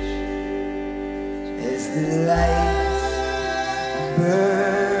age as the lights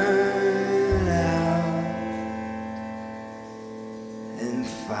burn out, and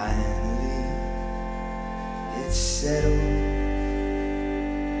finally it's settled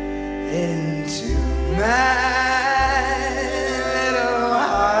into my little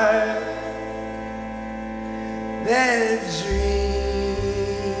heart that dreams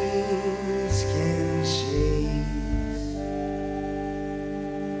can chase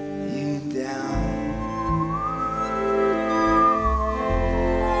you down.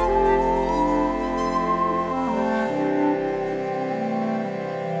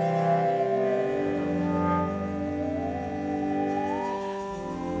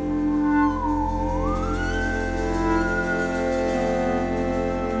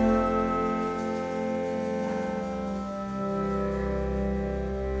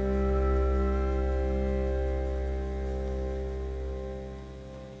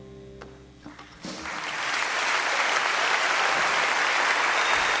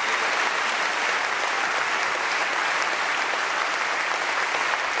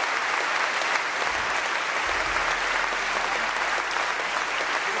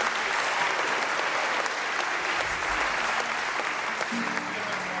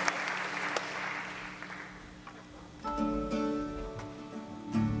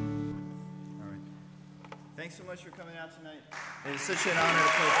 Thanks so much for coming out tonight. It is such an honor to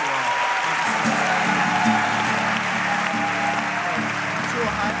play for you all. Thank you so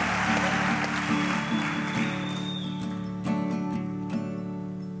much. High.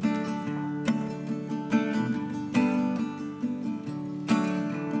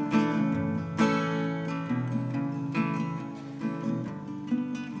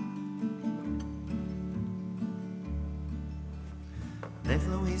 Left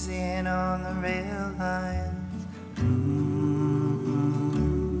Louisiana on the rail lines.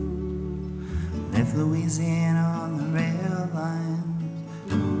 Left Louisiana on the rail lines.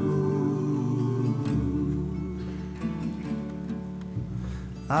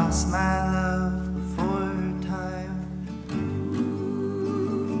 Lost my love before time.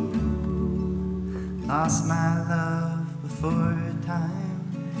 Lost my love before time.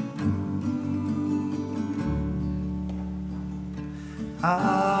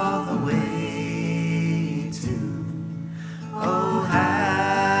 All the way to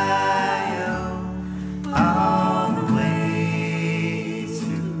Ohio, all the way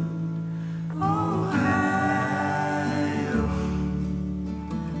to Ohio.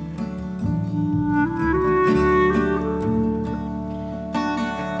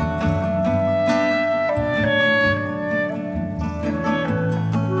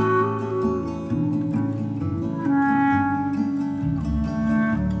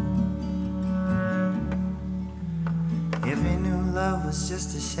 Every new love was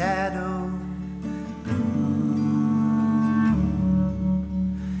just a shadow.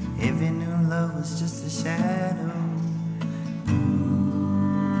 Every new love was just a shadow.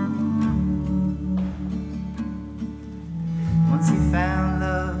 Once you found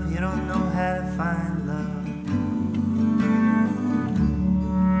love, you don't know how to find love.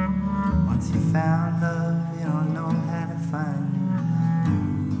 Once you found love, you don't know how to find love.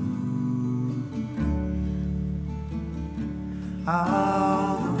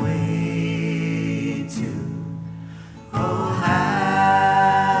 All the way to Ohio,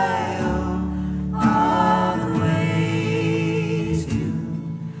 all the way to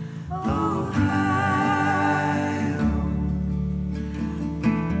Ohio.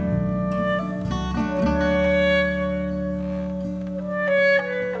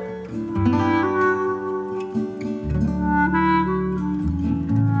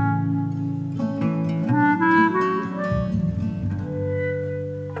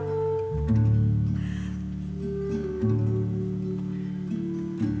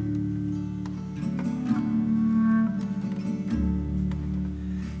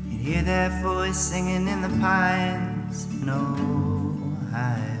 Hear that voice singing in the pines in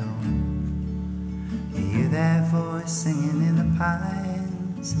Ohio. You hear that voice singing in the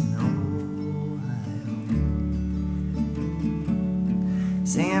pines in Ohio.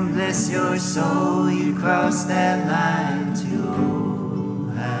 Singing, bless your soul, you crossed that line to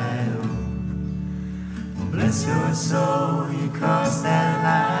Ohio. Bless your soul, you crossed that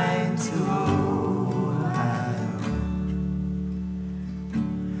line.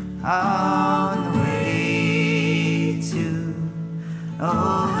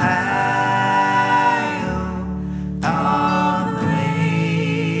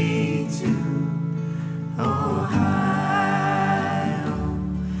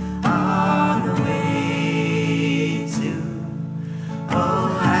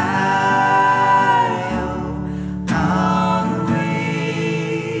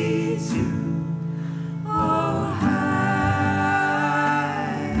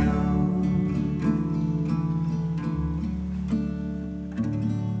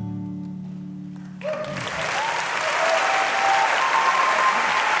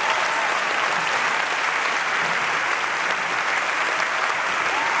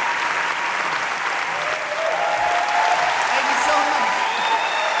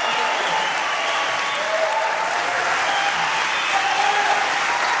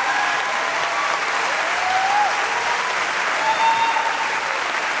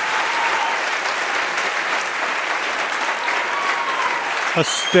 A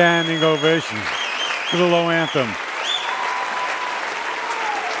standing ovation for the Low Anthem.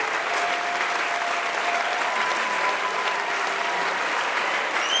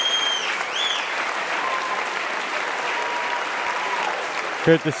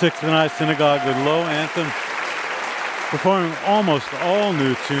 Here at the Sixth and I Synagogue, the Low Anthem, performing almost all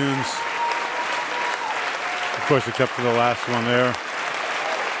new tunes. Of course, except for the last one there.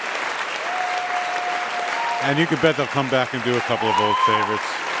 And you can bet they'll come back and do a couple of old favorites.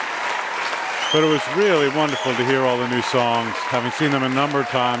 But it was really wonderful to hear all the new songs, having seen them a number of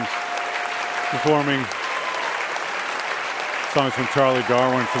times, performing songs from Charlie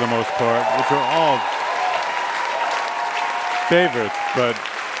Darwin for the most part, which are all favorites, but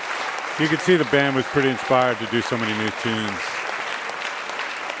you could see the band was pretty inspired to do so many new tunes.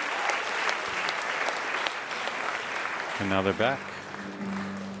 And now they're back.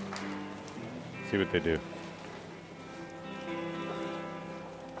 See what they do.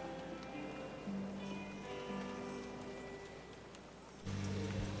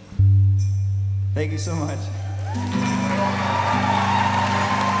 Thank you so much.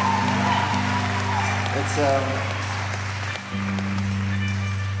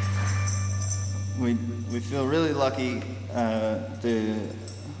 We feel really lucky. The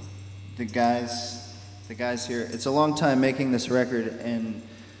guys here. It's a long time making this record, and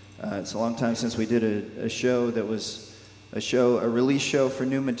it's a long time since we did a show that was a release show for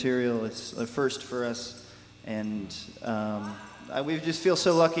new material. It's a first for us, and we just feel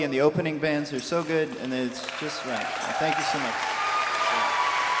so lucky. And the opening bands are so good, and it's just right. Thank you so much.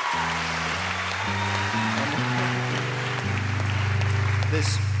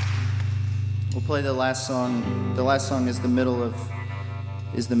 We'll play the last song. The last song is the middle of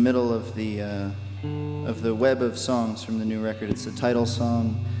the web of songs from the new record. It's the title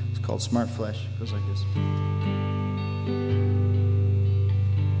song. It's called Smart Flesh. It goes like this.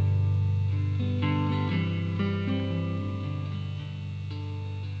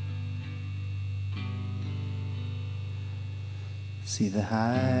 See the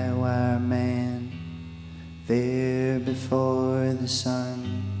high wire man there before the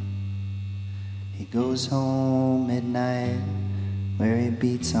sun. He goes home at night where he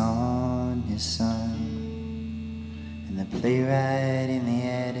beats on his son. And the playwright in the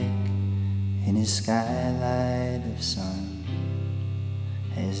attic in his skylight of sun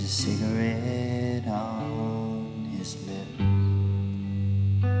has a cigarette on his lip.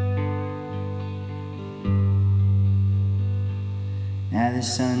 Now the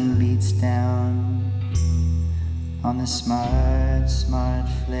sun beats down on the smart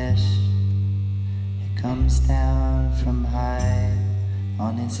flesh. It comes down from high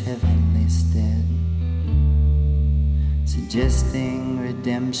on its heavenly stead, suggesting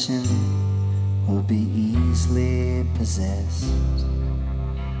redemption will be easily possessed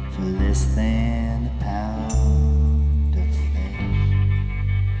for less than a pound of flesh.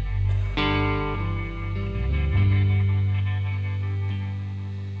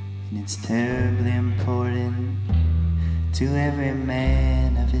 And it's terribly important to every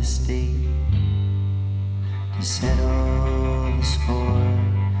man of his state to settle the score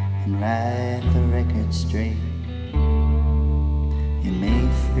and write the record straight. He may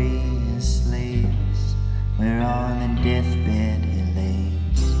free his slaves where on the deathbed he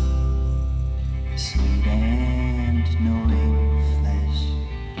lays a sweet and knowing flesh,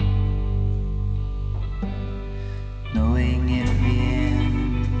 knowing in the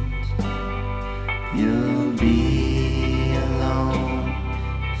end you'll be alone,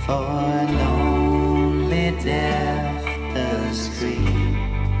 for lonely death does creep.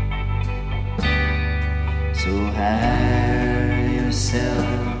 So hire yourself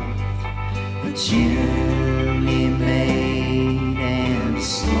a chimney made and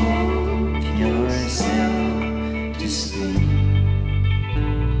smoke yourself to sleep.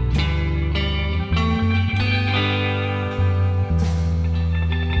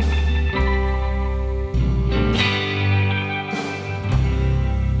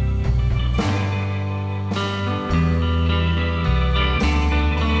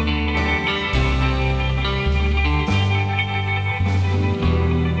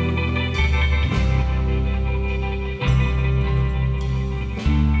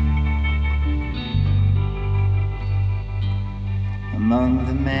 Among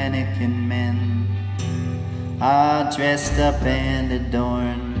the mannequin men are dressed up and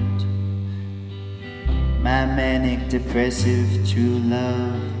adorned, my manic depressive true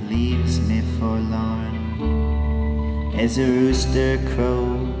love leaves me forlorn. As a rooster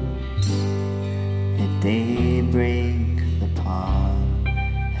crows at daybreak, the pond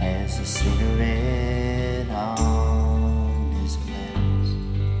has a cigarette on his lips.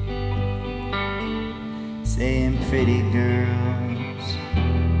 pretty girls,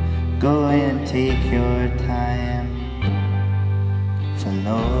 go and take your time, for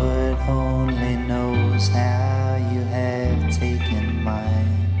Lord only knows how you have taken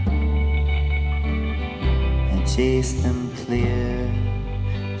mine, and chase them clear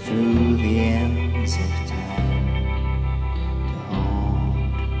through the ends of time to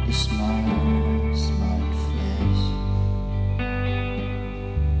hold the smart, smart flesh,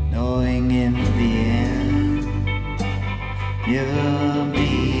 knowing in the end you'll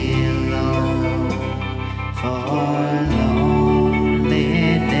be alone, for lonely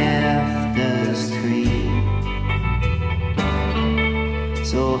death does creep.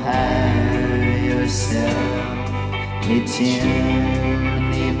 So hire yourself a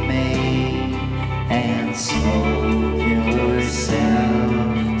chimney made and smoke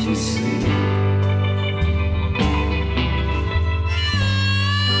yourself to sleep.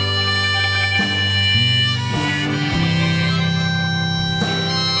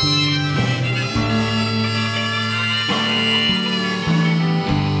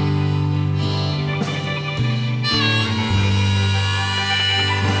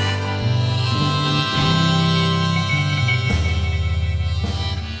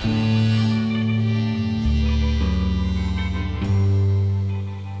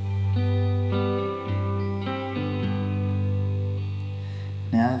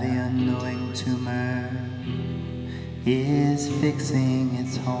 Now the unknowing tumor is fixing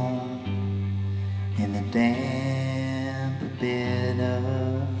its home in the damp bed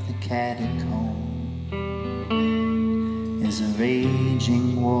of the catacomb. As a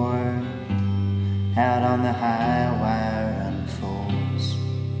raging war out on the high wire unfolds,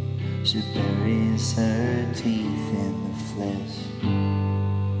 she buries her teeth in the flesh.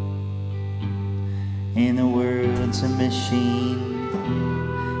 In the world's a machine,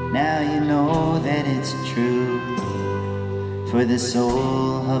 now you know that it's true, for the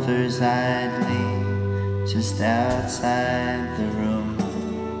soul hovers idly just outside the room.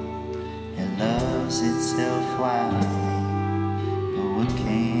 It loves itself wildly, but what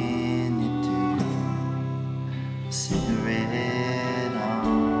can it do? A cigarette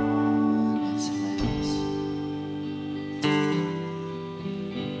on its lips.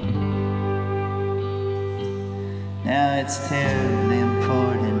 Now it's terribly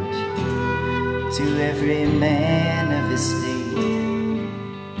important to every man of his state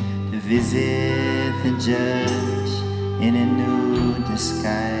to visit the judge in a new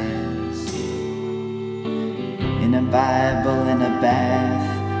disguise, in a Bible and a bath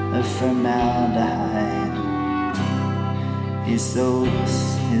of formaldehyde. He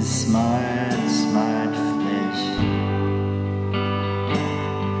soaks his smart, smart flesh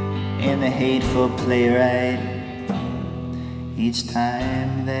in the hateful playwright. Each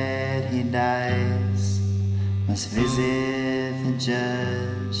time that he dies, must visit the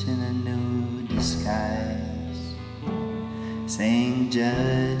judge in a new disguise, saying,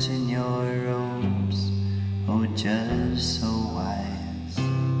 "Judge in your robes, oh judge so wise,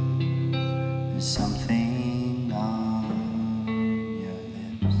 there's something on your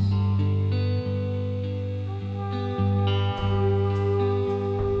lips."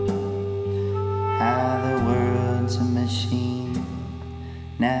 How the world's a machine,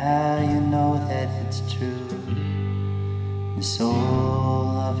 now you know that it's true. The soul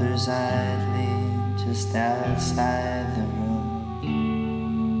hovers idly just outside the room.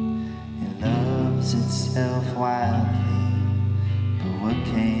 It loves itself wildly, but what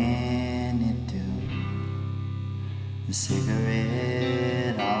can it do? The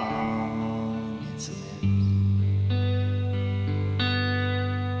cigarette on its lips,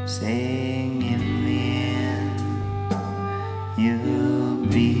 saying in the end you'll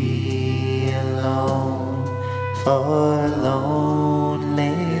be alone, for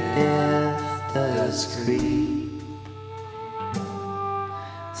lonely death does creep.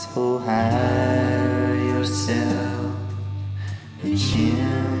 So hire yourself a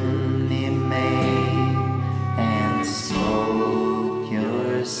chimney made and smoke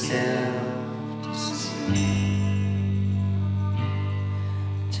yourself to sleep.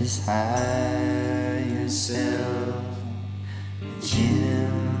 Just hire yourself a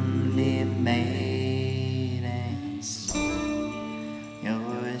chimney made and smoke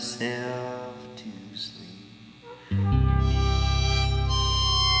yourself to sleep.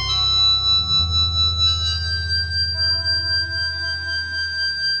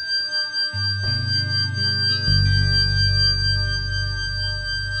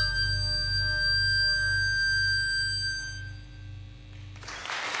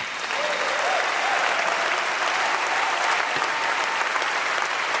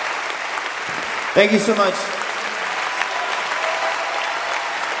 Thank you so much.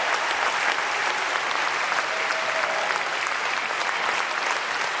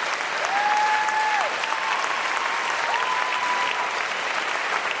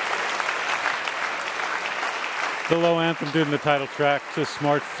 The Low Anthem doing the title track to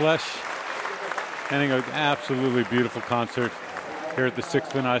Smart Flesh. Ending an absolutely beautiful concert here at the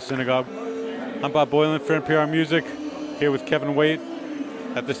Sixth and I Synagogue. I'm Bob Boylan for NPR Music, here with Kevin Waite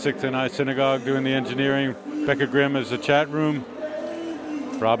at the Sixth and I Synagogue doing the engineering. Becca Grimm is the chat room.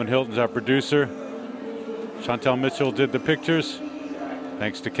 Robin Hilton's our producer. Chantel Mitchell did the pictures.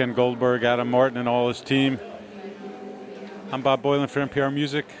 Thanks to Ken Goldberg, Adam Martin, and all his team. I'm Bob Boylan for NPR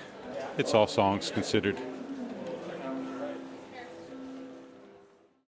Music. It's All Songs Considered.